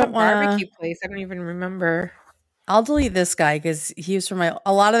 Oh, I don't want barbecue place. I don't even remember. I'll delete this guy because he was from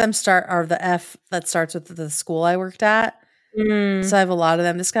a lot of them are the F that starts with the school I worked at. So I have a lot of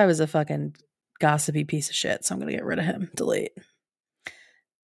them. This guy was a fucking gossipy piece of shit. So I'm going to get rid of him. Delete.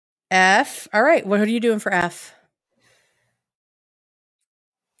 F. All right. What are you doing for F?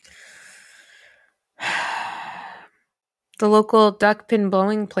 The local duck pin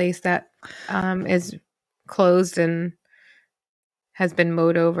bowling place that is closed and has been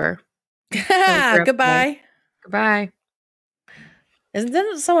mowed over. Goodbye. Goodbye.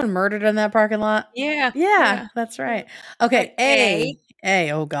 Isn't someone murdered in that parking lot? Yeah. That's right. Okay,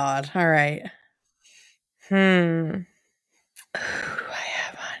 A. Oh God. All right. Who do I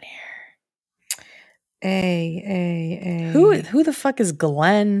have on here? A. Who the fuck is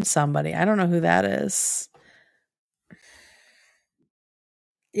Glenn somebody? I don't know who that is.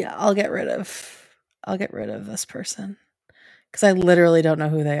 Yeah, I'll get rid of this person because I literally don't know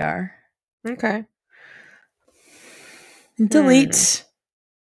who they are. Okay. Delete.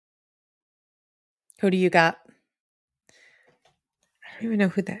 Who do you got? I don't even know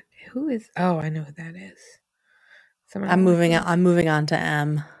who is. Oh, I know who that is. I'm moving on to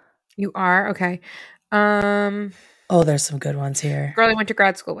M. You are? Okay. Oh, there's some good ones here. Girl I went to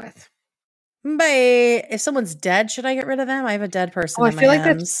grad school with. Bye. If someone's dead, should I get rid of them? I have a dead person in my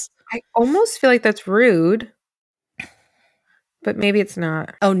M's. I almost feel like that's rude. But maybe it's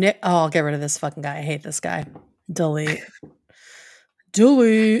not. Oh, Nick. Oh, I'll get rid of this fucking guy. I hate this guy. Delete.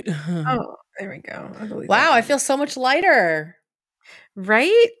 Delete. Oh, there we go. Wow, I feel so much lighter.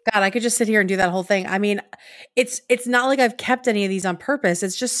 Right? God, I could just sit here and do that whole thing. I mean, it's not like I've kept any of these on purpose.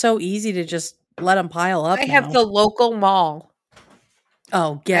 It's just so easy to just let them pile up. I have the local mall.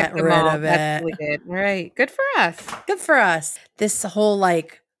 Oh, get rid of it. That's what we did. Right. Good for us. Good for us. This whole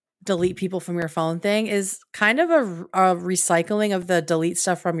like delete people from your phone thing is kind of a recycling of the delete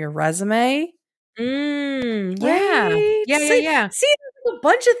stuff from your resume. Yeah. Right? Yeah. See, there's a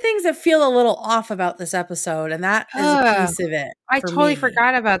bunch of things that feel a little off about this episode, and that is a piece of it. I totally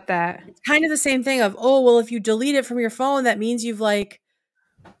forgot about that. It's kind of the same thing of, oh, well, if you delete it from your phone, that means you're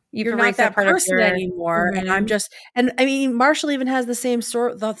not that person anymore. Mm-hmm. And I'm just, and I mean, Marshall even has the same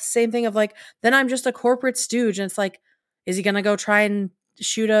thing of like, then I'm just a corporate stooge. And it's like, is he going to go try and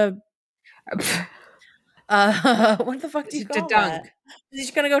shoot a, what the fuck do you call that? Is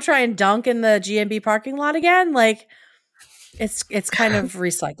he going to go try and dunk in the GMB parking lot again? Like, it's kind of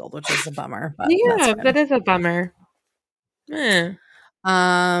recycled, which is a bummer. But yeah, that is a bummer. Right,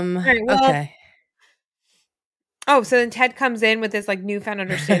 well, okay. Oh, so then Ted comes in with this like newfound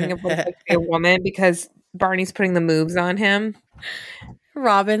understanding of what it's like to be a woman because Barney's putting the moves on him.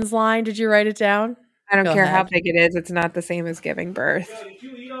 Robin's line, did you write it down? I don't care how big it is. It's not the same as giving birth.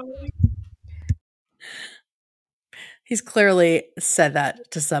 He's clearly said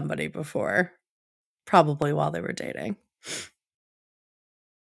that to somebody before, probably while they were dating.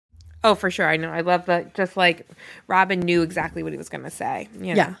 Oh, for sure. I know. I love that. Just like Robin knew exactly what he was going to say. You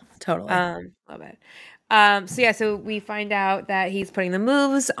know? Yeah, totally. Love it. So we find out that he's putting the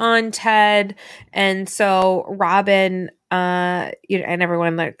moves on Ted. And so Robin, and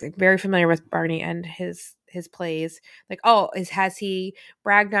everyone like very familiar with Barney and his plays, like, has he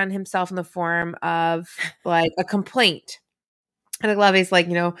bragged on himself in the form of like a complaint? And I love he's like,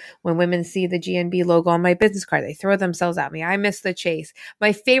 when women see the GNB logo on my business card, they throw themselves at me. I miss the chase.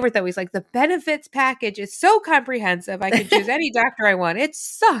 My favorite, though, he's like, the benefits package is so comprehensive. I could choose any doctor I want. It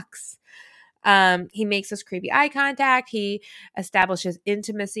sucks. He makes this creepy eye contact. He establishes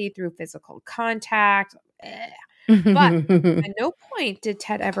intimacy through physical contact. But at no point did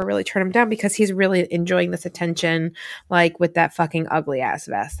Ted ever really turn him down because he's really enjoying this attention, like with that fucking ugly ass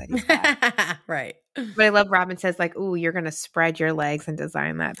vest that he's got. Right. But I love Robin says like, "Ooh, you're gonna spread your legs and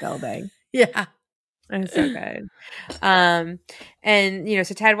design that building." Yeah. It's so good.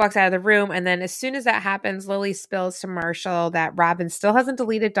 So Ted walks out of the room, and then as soon as that happens, Lily spills to Marshall that Robin still hasn't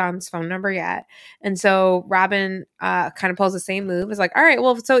deleted Don's phone number yet. And so Robin kind of pulls the same move. Is like, all right,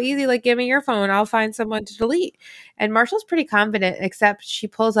 well, if it's so easy, like give me your phone. I'll find someone to delete. And Marshall's pretty confident, except she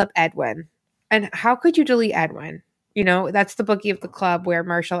pulls up Edwin. And how could you delete Edwin? That's the bookie of the club where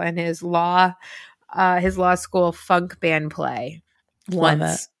Marshall and his law school funk band play. Love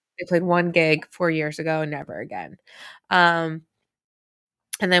it. They played one gig 4 years ago and never again. And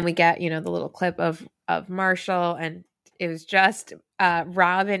then we get, the little clip of Marshall, and it was just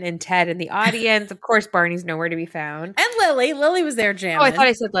Robin and Ted in the audience. Of course, Barney's nowhere to be found. And Lily. Lily was there jamming. Oh, I thought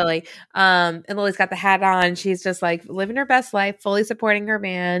I said Lily. And Lily's got the hat on. She's just like living her best life, fully supporting her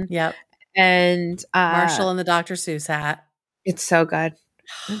man. Yep. And Marshall in the Dr. Seuss hat. It's so good.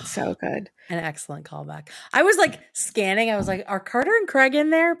 It's so good. An excellent callback. I was like scanning. I was like, are Carter and Craig in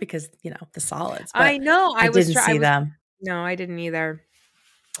there? Because, the solids. I know. I didn't see them. No, I didn't either.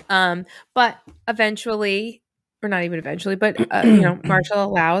 But eventually, or not even eventually, but, Marshall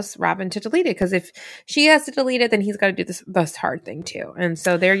allows Robin to delete it. Because if she has to delete it, then he's got to do this hard thing too. And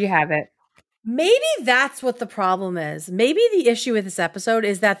so there you have it. Maybe that's what the problem is. Maybe the issue with this episode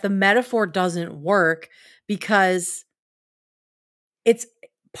is that the metaphor doesn't work because it's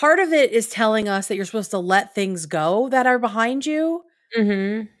part of it is telling us that you're supposed to let things go that are behind you.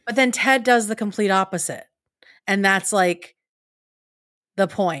 Mm-hmm. But then Ted does the complete opposite. And that's like, the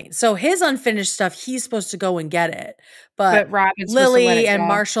point. So his unfinished stuff, he's supposed to go and get it. But Robin's Lily and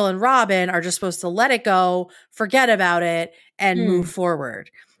Marshall and Robin are just supposed to let it go, forget about it, and move forward.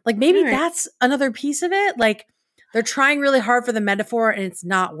 Like maybe that's another piece of it. Like they're trying really hard for the metaphor and it's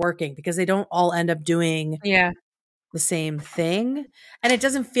not working because they don't all end up doing the same thing. And it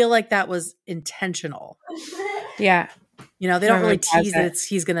doesn't feel like that was intentional. Yeah. You know, they don't really tease that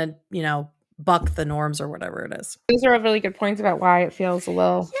he's going to, you know, buck the norms or whatever it is. Those are all really good points about why it feels a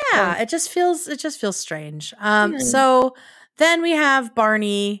little. Yeah, it just feels strange. So then we have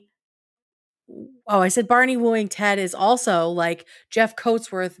Barney. Oh, I said Barney wooing Ted is also like Jeff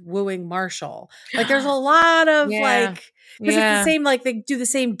Coatsworth wooing Marshall. Like there's a lot of like, because it's the same, like they do the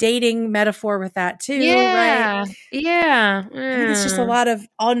same dating metaphor with that too, right? Yeah. I think it's just a lot of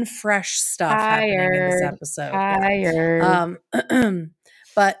unfresh stuff happening in this episode.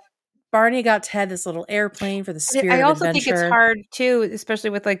 But Barney got Ted this little airplane for the spirit of adventure. I also think it's hard too, especially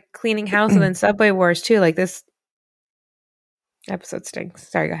with like cleaning house and then Subway Wars too. Like this episode stinks.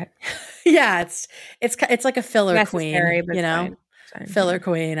 Sorry, go ahead. Yeah, it's like a filler queen, you know, filler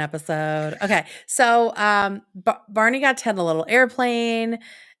queen episode. Okay, so Barney got Ted a little airplane,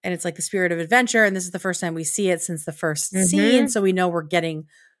 and it's like the spirit of adventure, and this is the first time we see it since the first scene, so we know we're getting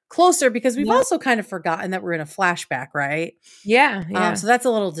closer because we've also kind of forgotten that we're in a flashback, right? Yeah. So that's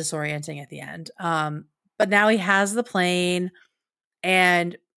a little disorienting at the end. But now he has the plane,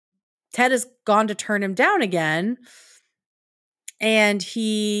 and Ted has gone to turn him down again. And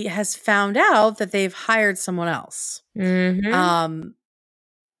he has found out that they've hired someone else. But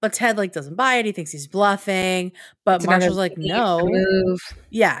Ted like doesn't buy it. He thinks he's bluffing. But Marshall's like, no.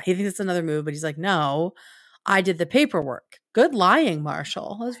 Yeah, he thinks it's another move, but he's like, no, I did the paperwork. Good lying,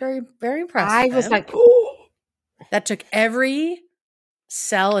 Marshall. I was very, very impressed. I was like, that took every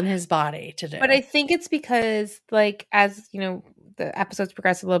cell in his body to do. But I think it's because, like, as you know, the episodes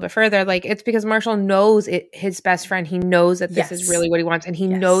progress a little bit further, like it's because Marshall knows his best friend. He knows that this is really what he wants, and he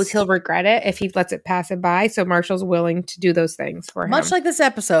knows he'll regret it if he lets it pass him by. So Marshall's willing to do those things for him. Much like this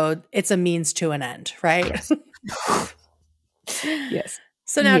episode, it's a means to an end, right? Yes.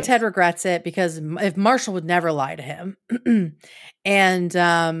 So now Ted regrets it because if Marshall would never lie to him,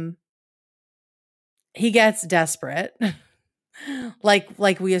 and he gets desperate.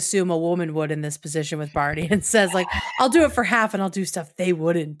 Like we assume a woman would in this position with Barney, and says like, I'll do it for half and I'll do stuff they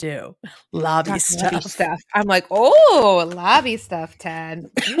wouldn't do. Lobby stuff. I'm like, oh, lobby stuff, Ted.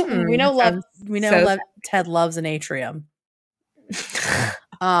 We know Ted loves an atrium.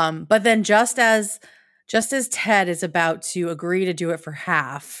 But then just as Ted is about to agree to do it for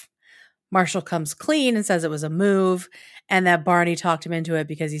half, Marshall comes clean and says it was a move and that Barney talked him into it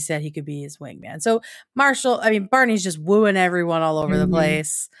because he said he could be his wingman. So Barney's just wooing everyone all over the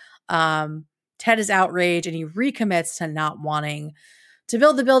place. Ted is outraged and he recommits to not wanting to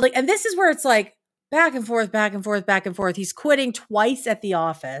build the building. And this is where it's like back and forth, back and forth, back and forth. He's quitting twice at the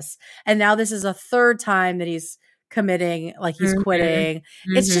office. And now this is a third time that he's committing, like he's quitting.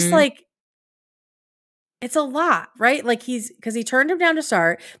 It's just like, it's a lot, right? Like because he turned him down to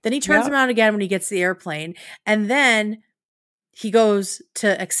start, then he turns him around again when he gets the airplane, and then he goes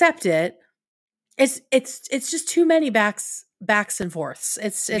to accept it. It's just too many backs and forths.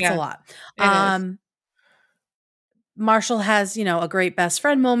 It's a lot. Marshall has, a great best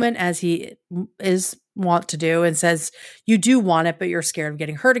friend moment, as he is wont to do, and says, you do want it, but you're scared of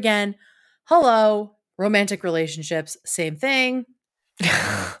getting hurt again. Hello, romantic relationships, same thing.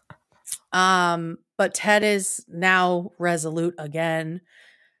 But Ted is now resolute again.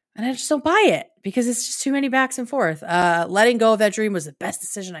 And I just don't buy it because it's just too many backs and forth. Letting go of that dream was the best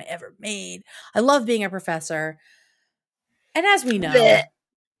decision I ever made. I love being a professor. And as we know,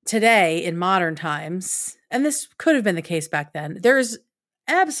 today in modern times, and this could have been the case back then, there's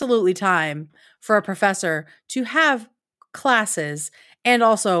absolutely time for a professor to have classes and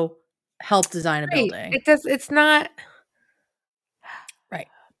also help design a building. It's not...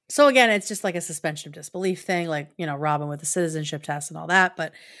 So again, it's just like a suspension of disbelief thing, like, Robin with the citizenship test and all that.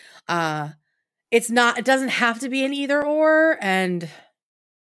 But it doesn't have to be an either or.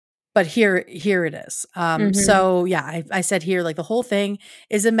 But here it is. So yeah, I said here, like the whole thing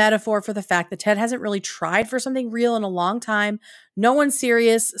is a metaphor for the fact that Ted hasn't really tried for something real in a long time. No one's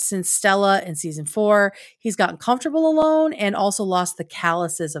serious since Stella in season 4. He's gotten comfortable alone and also lost the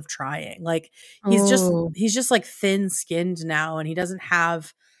calluses of trying. Like he's just like thin skinned now, and he doesn't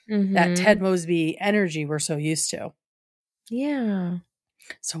have that Ted Mosby energy we're so used to. Yeah.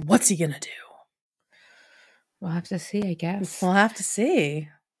 So what's he going to do? We'll have to see, I guess. We'll have to see.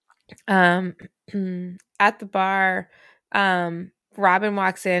 At the bar, Robin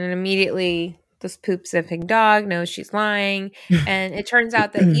walks in and immediately this poop sniffing dog knows she's lying. And it turns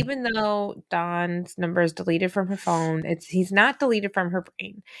out that even though Dawn's number is deleted from her phone, he's not deleted from her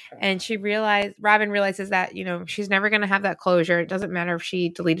brain. And Robin realizes that, she's never going to have that closure. It doesn't matter if she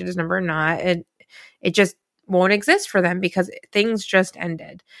deleted his number or not. It just won't exist for them because things just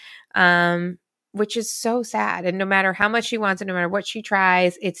ended. Which is so sad. And no matter how much she wants it, no matter what she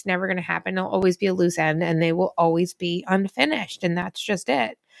tries, it's never going to happen. It'll always be a loose end and they will always be unfinished. And that's just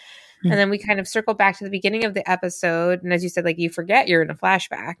it. And then we kind of circle back to the beginning of the episode. And as you said, like, you forget you're in a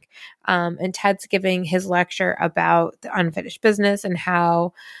flashback. And Ted's giving his lecture about the unfinished business and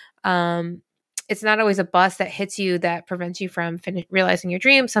how it's not always a bus that hits you that prevents you from realizing your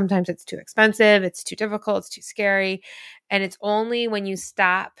dreams. Sometimes it's too expensive. It's too difficult. It's too scary. And it's only when you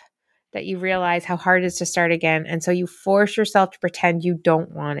stop that you realize how hard it is to start again. And so you force yourself to pretend you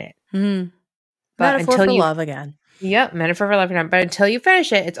don't want it. But metaphor for love again. Yep, metaphor for love again. But until you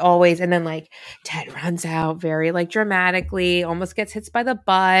finish it, it's always, and then like Ted runs out very like dramatically, almost gets hit by the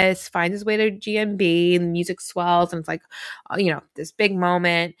bus, finds his way to GMB, and the music swells, and it's like, this big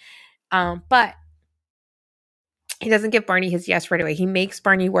moment. But he doesn't give Barney his yes right away. He makes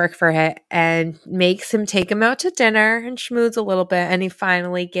Barney work for it and makes him take him out to dinner and schmooze a little bit. And he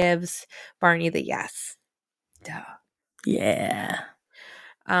finally gives Barney the yes. Duh. Yeah.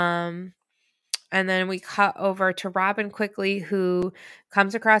 And then we cut over to Robin quickly, who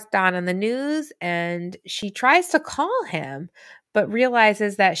comes across Dawn on the news, and she tries to call him, but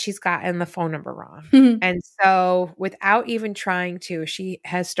realizes that she's gotten the phone number wrong. And so without even trying to, she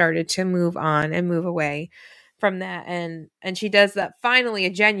has started to move on and move away from that, and she does that, finally a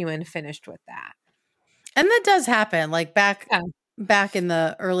genuine finished with that. And that does happen, like back in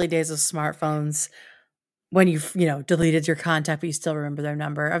the early days of smartphones, when you've deleted your contact but you still remember their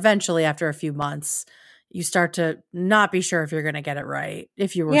number. Eventually, after a few months, you start to not be sure if you're going to get it right.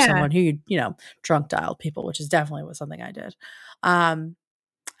 If you were someone who drunk dialed people, which is definitely something I did. And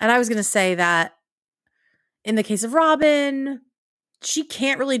I was going to say that in the case of Robin, she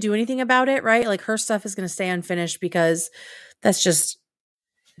can't really do anything about it, right? Like, her stuff is going to stay unfinished because that's just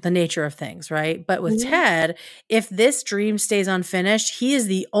the nature of things, right? But with Ted, if this dream stays unfinished, he is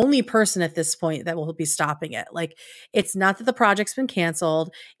the only person at this point that will be stopping it. Like, it's not that the project's been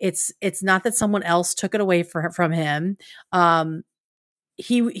canceled. It's not that someone else took it away from him.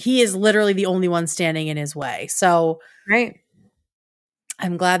 He is literally the only one standing in his way. So, right.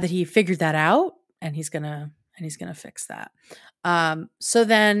 I'm glad that he figured that out, and he's gonna fix that. So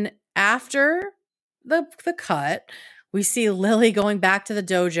then after the cut, we see Lily going back to the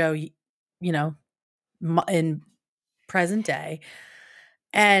dojo, in present day.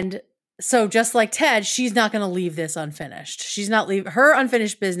 And so just like Ted, she's not going to leave this unfinished. Her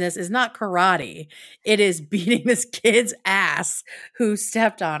unfinished business is not karate. It is beating this kid's ass who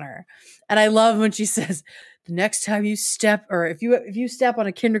stepped on her. And I love when she says, the next time you step, or if you step on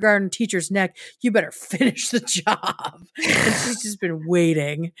a kindergarten teacher's neck, you better finish the job. And she's just been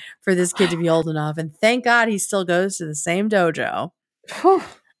waiting for this kid to be old enough. And thank God he still goes to the same dojo.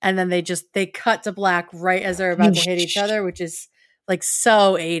 And then they cut to black right as they're about to hit each other, which is like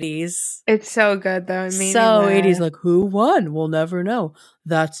so 80s. It's so good though. So 80s, like, who won? We'll never know.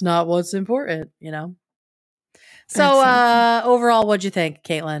 That's not what's important, So overall, what'd you think,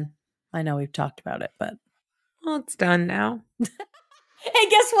 Caitlin? I know we've talked about it, but well, it's done now. Hey,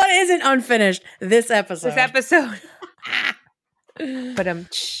 guess what isn't unfinished? This episode. But that's a good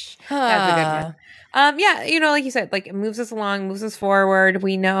one. Like you said, like, it moves us along, moves us forward.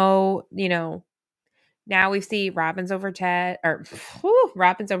 We know, now we see Robin's over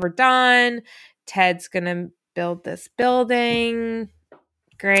Dawn. Ted's gonna build this building.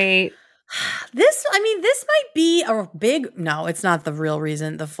 Great. This might be it's not the real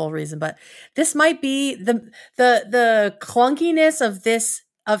reason, the full reason, but this might be the clunkiness of this,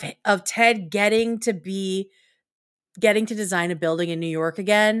 of Ted getting to design a building in New York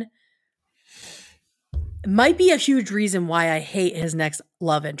again. Might be a huge reason why I hate his next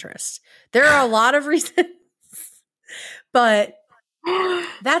love interest. There are a lot of reasons, but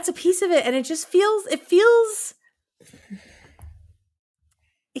that's a piece of it. And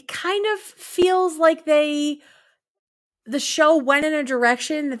it kind of feels like the show went in a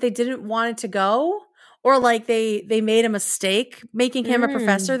direction that they didn't want it to go, or like they made a mistake making him a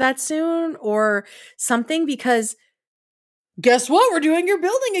professor that soon or something, because guess what? We're doing your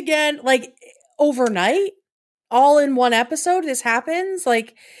building again. Like, overnight, all in one episode, this happens.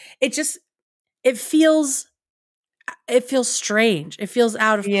 Like, it feels strange. It feels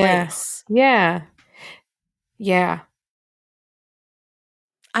out of place. Yeah. Yeah.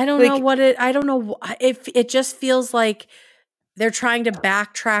 I don't know if it just feels like they're trying to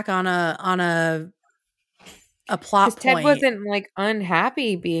backtrack on a plot point. Ted wasn't like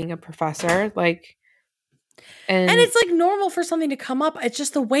unhappy being a professor, like, and it's like normal for something to come up. It's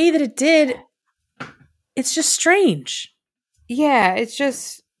just the way that it did. It's just strange. Yeah, it's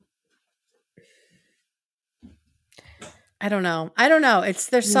just. I don't know.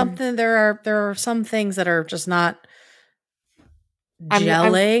 There's something. There are some things that are just not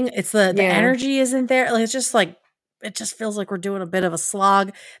gelling. It's the energy isn't there. Like, it's just like, it just feels like we're doing a bit of a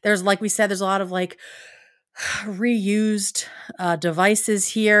slog. There's, like we said, there's a lot of like reused devices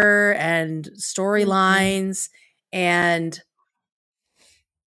here and storylines, and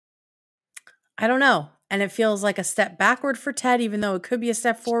I don't know. And it feels like a step backward for Ted, even though it could be a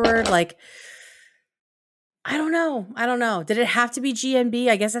step forward. Like, I don't know. Did it have to be GNB?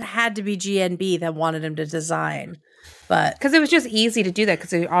 I guess it had to be GNB that wanted him to design. But because it was just easy to do that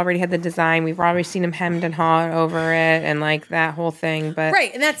because we already had the design. We've already seen him hemmed and hawed over it and like that whole thing. But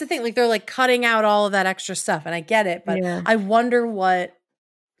right. And that's the thing. Like, they're like cutting out all of that extra stuff. And I get it. But I wonder what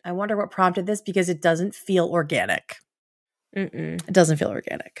prompted this, because it doesn't feel organic. It doesn't feel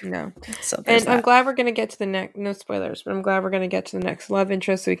organic. No. So I'm glad we're going to get to the next, no spoilers, but I'm glad we're going to get to the next love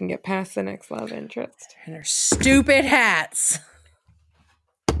interest so we can get past the next love interest. And their stupid hats.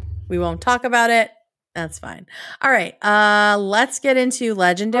 We won't talk about it. That's fine. All right. Let's get into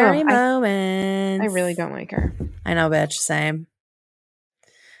legendary moments. I really don't like her. I know, bitch. Same.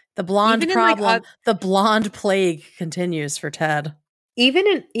 The blonde problem, the blonde plague continues for Ted.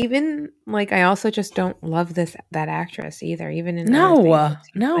 Even like, I also just don't love that actress either. Even in no.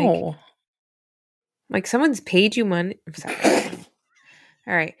 Like someone's paid you money. I'm sorry.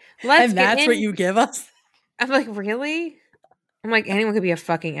 All right, let's. And that's what you give us. I'm like, really? I'm like, anyone could be a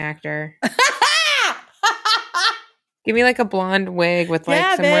fucking actor. Give me like a blonde wig with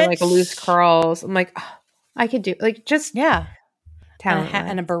like somewhere like loose curls. I'm like, oh, I could do like just talent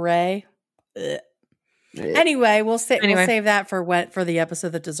and a beret. Ugh. Anyway, we'll save that for the episode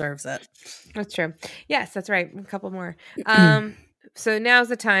that deserves it. That's true. Yes, that's right. A couple more. So now's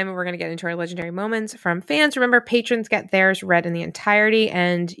the time we're going to get into our legendary moments from fans. Remember, patrons get theirs read in the entirety,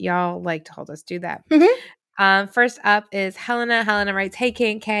 and y'all like to hold us do that. First up is Helena. Helena writes, "Hey,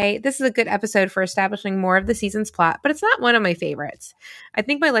 K and K, this is a good episode for establishing more of the season's plot, but it's not one of my favorites. I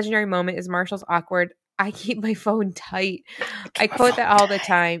think my legendary moment is Marshall's awkward, I keep my phone tight. I quote that all the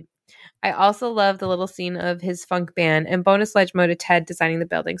time. I also love the little scene of his funk band and bonus ledge mode of Ted designing the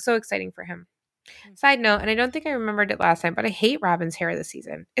building. So exciting for him. Side note, and I don't think I remembered it last time, but I hate Robin's hair this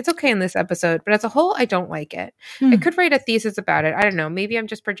season. It's okay in this episode, but as a whole, I don't like it. I could write a thesis about it. I don't know. Maybe I'm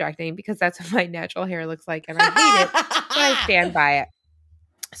just projecting because that's what my natural hair looks like and I hate it, but I stand by it.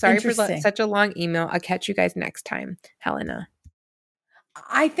 Sorry for such a long email. I'll catch you guys next time. Helena.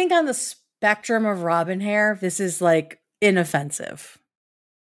 I think on the spectrum of Robin hair, this is like inoffensive.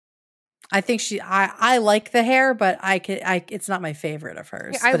 I think I like the hair, but it's not my favorite of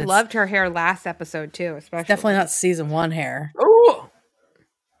hers. Yeah, I loved her hair last episode too, especially. Definitely not season 1 hair. Ooh.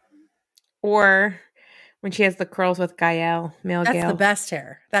 Or when she has the curls with Gael, male Gael. That's the best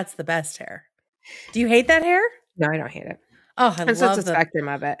hair. That's the best hair. Do you hate that hair? No, I don't hate it. Oh, I love the spectrum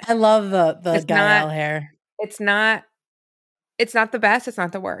of it. I love the Gael hair. It's not the best. It's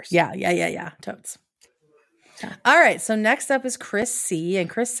not the worst. Yeah. Totes. All right, so next up is Chris C. And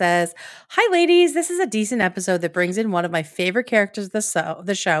Chris says, "Hi, ladies. This is a decent episode that brings in one of my favorite characters of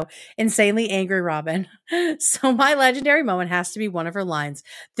the show, insanely angry Robin. So my legendary moment has to be one of her lines.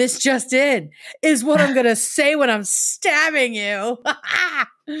 'This just in is what I'm going to say when I'm stabbing you.'"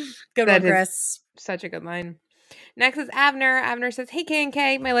 Good one, Chris. Such a good line. Next is Avner. Avner says, "Hey, K and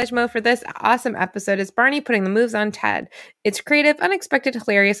K, my legend for this awesome episode is Barney putting the moves on Ted. It's creative, unexpected,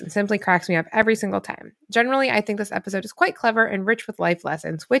 hilarious, and simply cracks me up every single time. Generally, I think this episode is quite clever and rich with life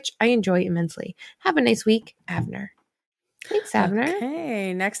lessons, which I enjoy immensely. Have a nice week, Avner." Thanks, Avner.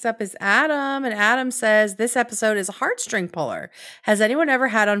 Okay, next up is Adam. And Adam says, "This episode is a heartstring puller. Has anyone ever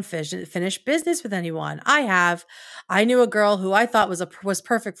had unfinished business with anyone? I have. I knew a girl who I thought was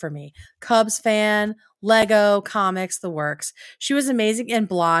perfect for me. Cubs fan, Lego, comics, the works. She was amazing and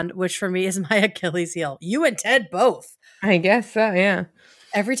blonde, which for me is my Achilles heel. You and Ted both." I guess so, yeah.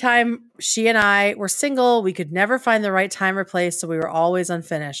 "Every time she and I were single, we could never find the right time or place, so we were always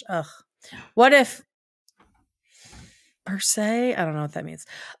unfinished. Ugh. What if... per se, I don't know what that means.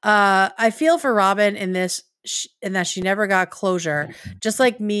 I feel for Robin in this, in that she never got closure, just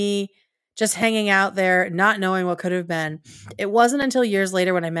like me, just hanging out there, not knowing what could have been. It wasn't until years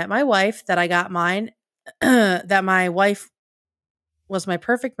later when I met my wife that I got mine, that my wife was my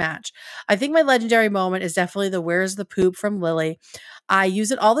perfect match. I think my legendary moment is definitely the where's the poop from Lily. I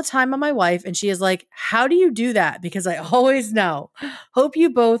use it all the time on my wife, and she is like, how do you do that? Because I always know. Hope you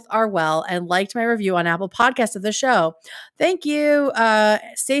both are well and liked my review on Apple Podcasts of the show. Thank you.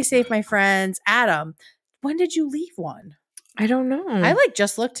 Stay safe, my friends. Adam, when did you leave one? I don't know. I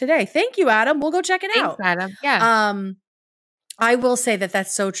just looked today. Thank you, Adam. We'll go check it out. Thanks, Adam. Yeah. I will say that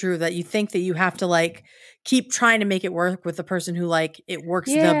that's so true, that you think that you have to keep trying to make it work with the person who it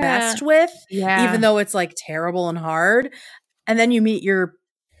works the best with, even though it's terrible and hard. And then you meet your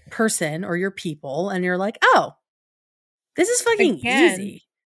person or your people and you're like, oh, this is fucking easy.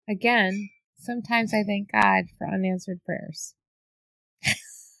 Again, sometimes I thank God for unanswered prayers.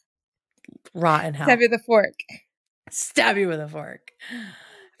 Rotten hell. Stab you with a fork. Stab you with a fork.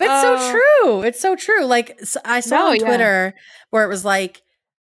 But it's so true. It's so true. I saw on Twitter where it was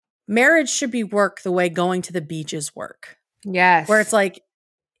marriage should be work the way going to the beach is work. Yes. Where it's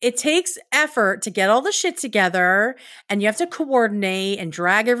it takes effort to get all the shit together and you have to coordinate and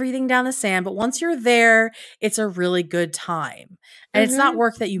drag everything down the sand. But once you're there, it's a really good time. And it's not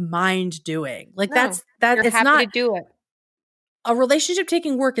work that you mind doing. You're it's happy not to do it. A relationship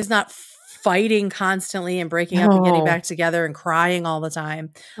taking work is not fighting constantly and breaking up and getting back together and crying all the time.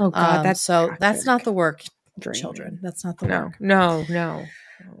 Oh God, that's not the work, children. That's not the work. No.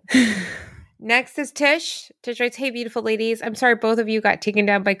 Next is Tish. Tish writes, hey, beautiful ladies. I'm sorry both of you got taken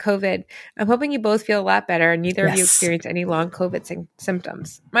down by COVID. I'm hoping you both feel a lot better and neither of you experience any long COVID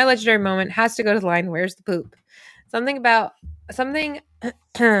symptoms. My legendary moment has to go to the line, where's the poop? Something about the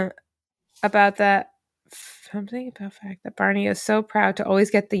fact that Barney is so proud to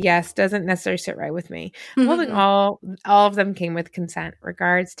always get the yes doesn't necessarily sit right with me. I'm hoping all of them came with consent.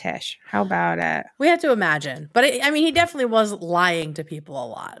 Regards, Tish. How about it? We have to imagine. But he definitely was lying to people a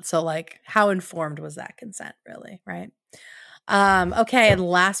lot. So how informed was that consent really, right? Okay, and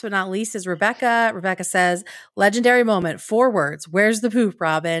last but not least is Rebecca. Rebecca says, legendary moment, 4 words. Where's the poop,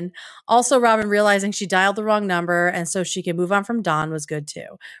 Robin? Also, Robin realizing she dialed the wrong number and so she can move on from Dawn was good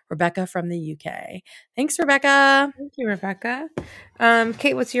too. Rebecca from the UK. Thanks, Rebecca. Thank you, Rebecca.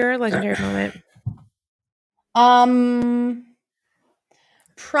 Kate, what's your legendary moment?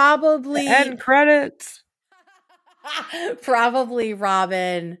 Probably the end credits. Probably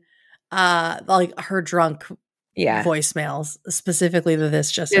Robin, her drunk voicemails, specifically this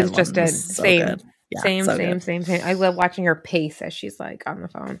just in. Same. I love watching her pace as she's on the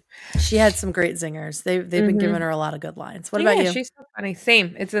phone. She had some great zingers. They've been giving her a lot of good lines. What about you? She's so funny.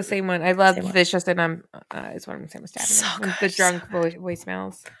 Same. It's the same one. I love this just in it's one of the same with so good, the drunk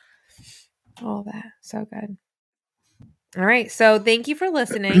voicemails. All that. So good. All right. So thank you for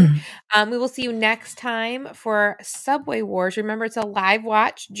listening. We will see you next time for Subway Wars. Remember, it's a live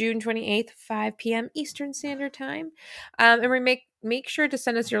watch, June 28th, 5 p.m. Eastern Standard Time. And make sure to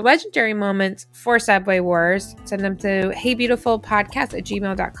send us your legendary moments for Subway Wars. Send them to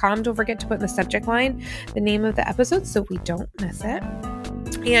heybeautifulpodcast@gmail.com. Don't forget to put in the subject line the name of the episode so we don't miss it.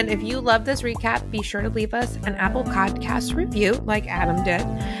 And if you love this recap, be sure to leave us an Apple Podcast review like Adam did.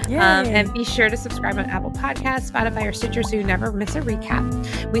 And be sure to subscribe on Apple Podcasts, Spotify, or Stitcher so you never miss a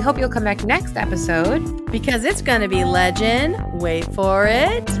recap. We hope you'll come back next episode because it's going to be legend. Wait for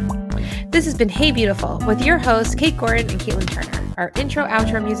it. This has been Hey Beautiful with your hosts, Kate Gordon and Caitlin Turner. Our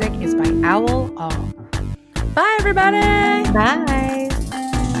intro-outro music is by Owl All. Bye, everybody. Bye.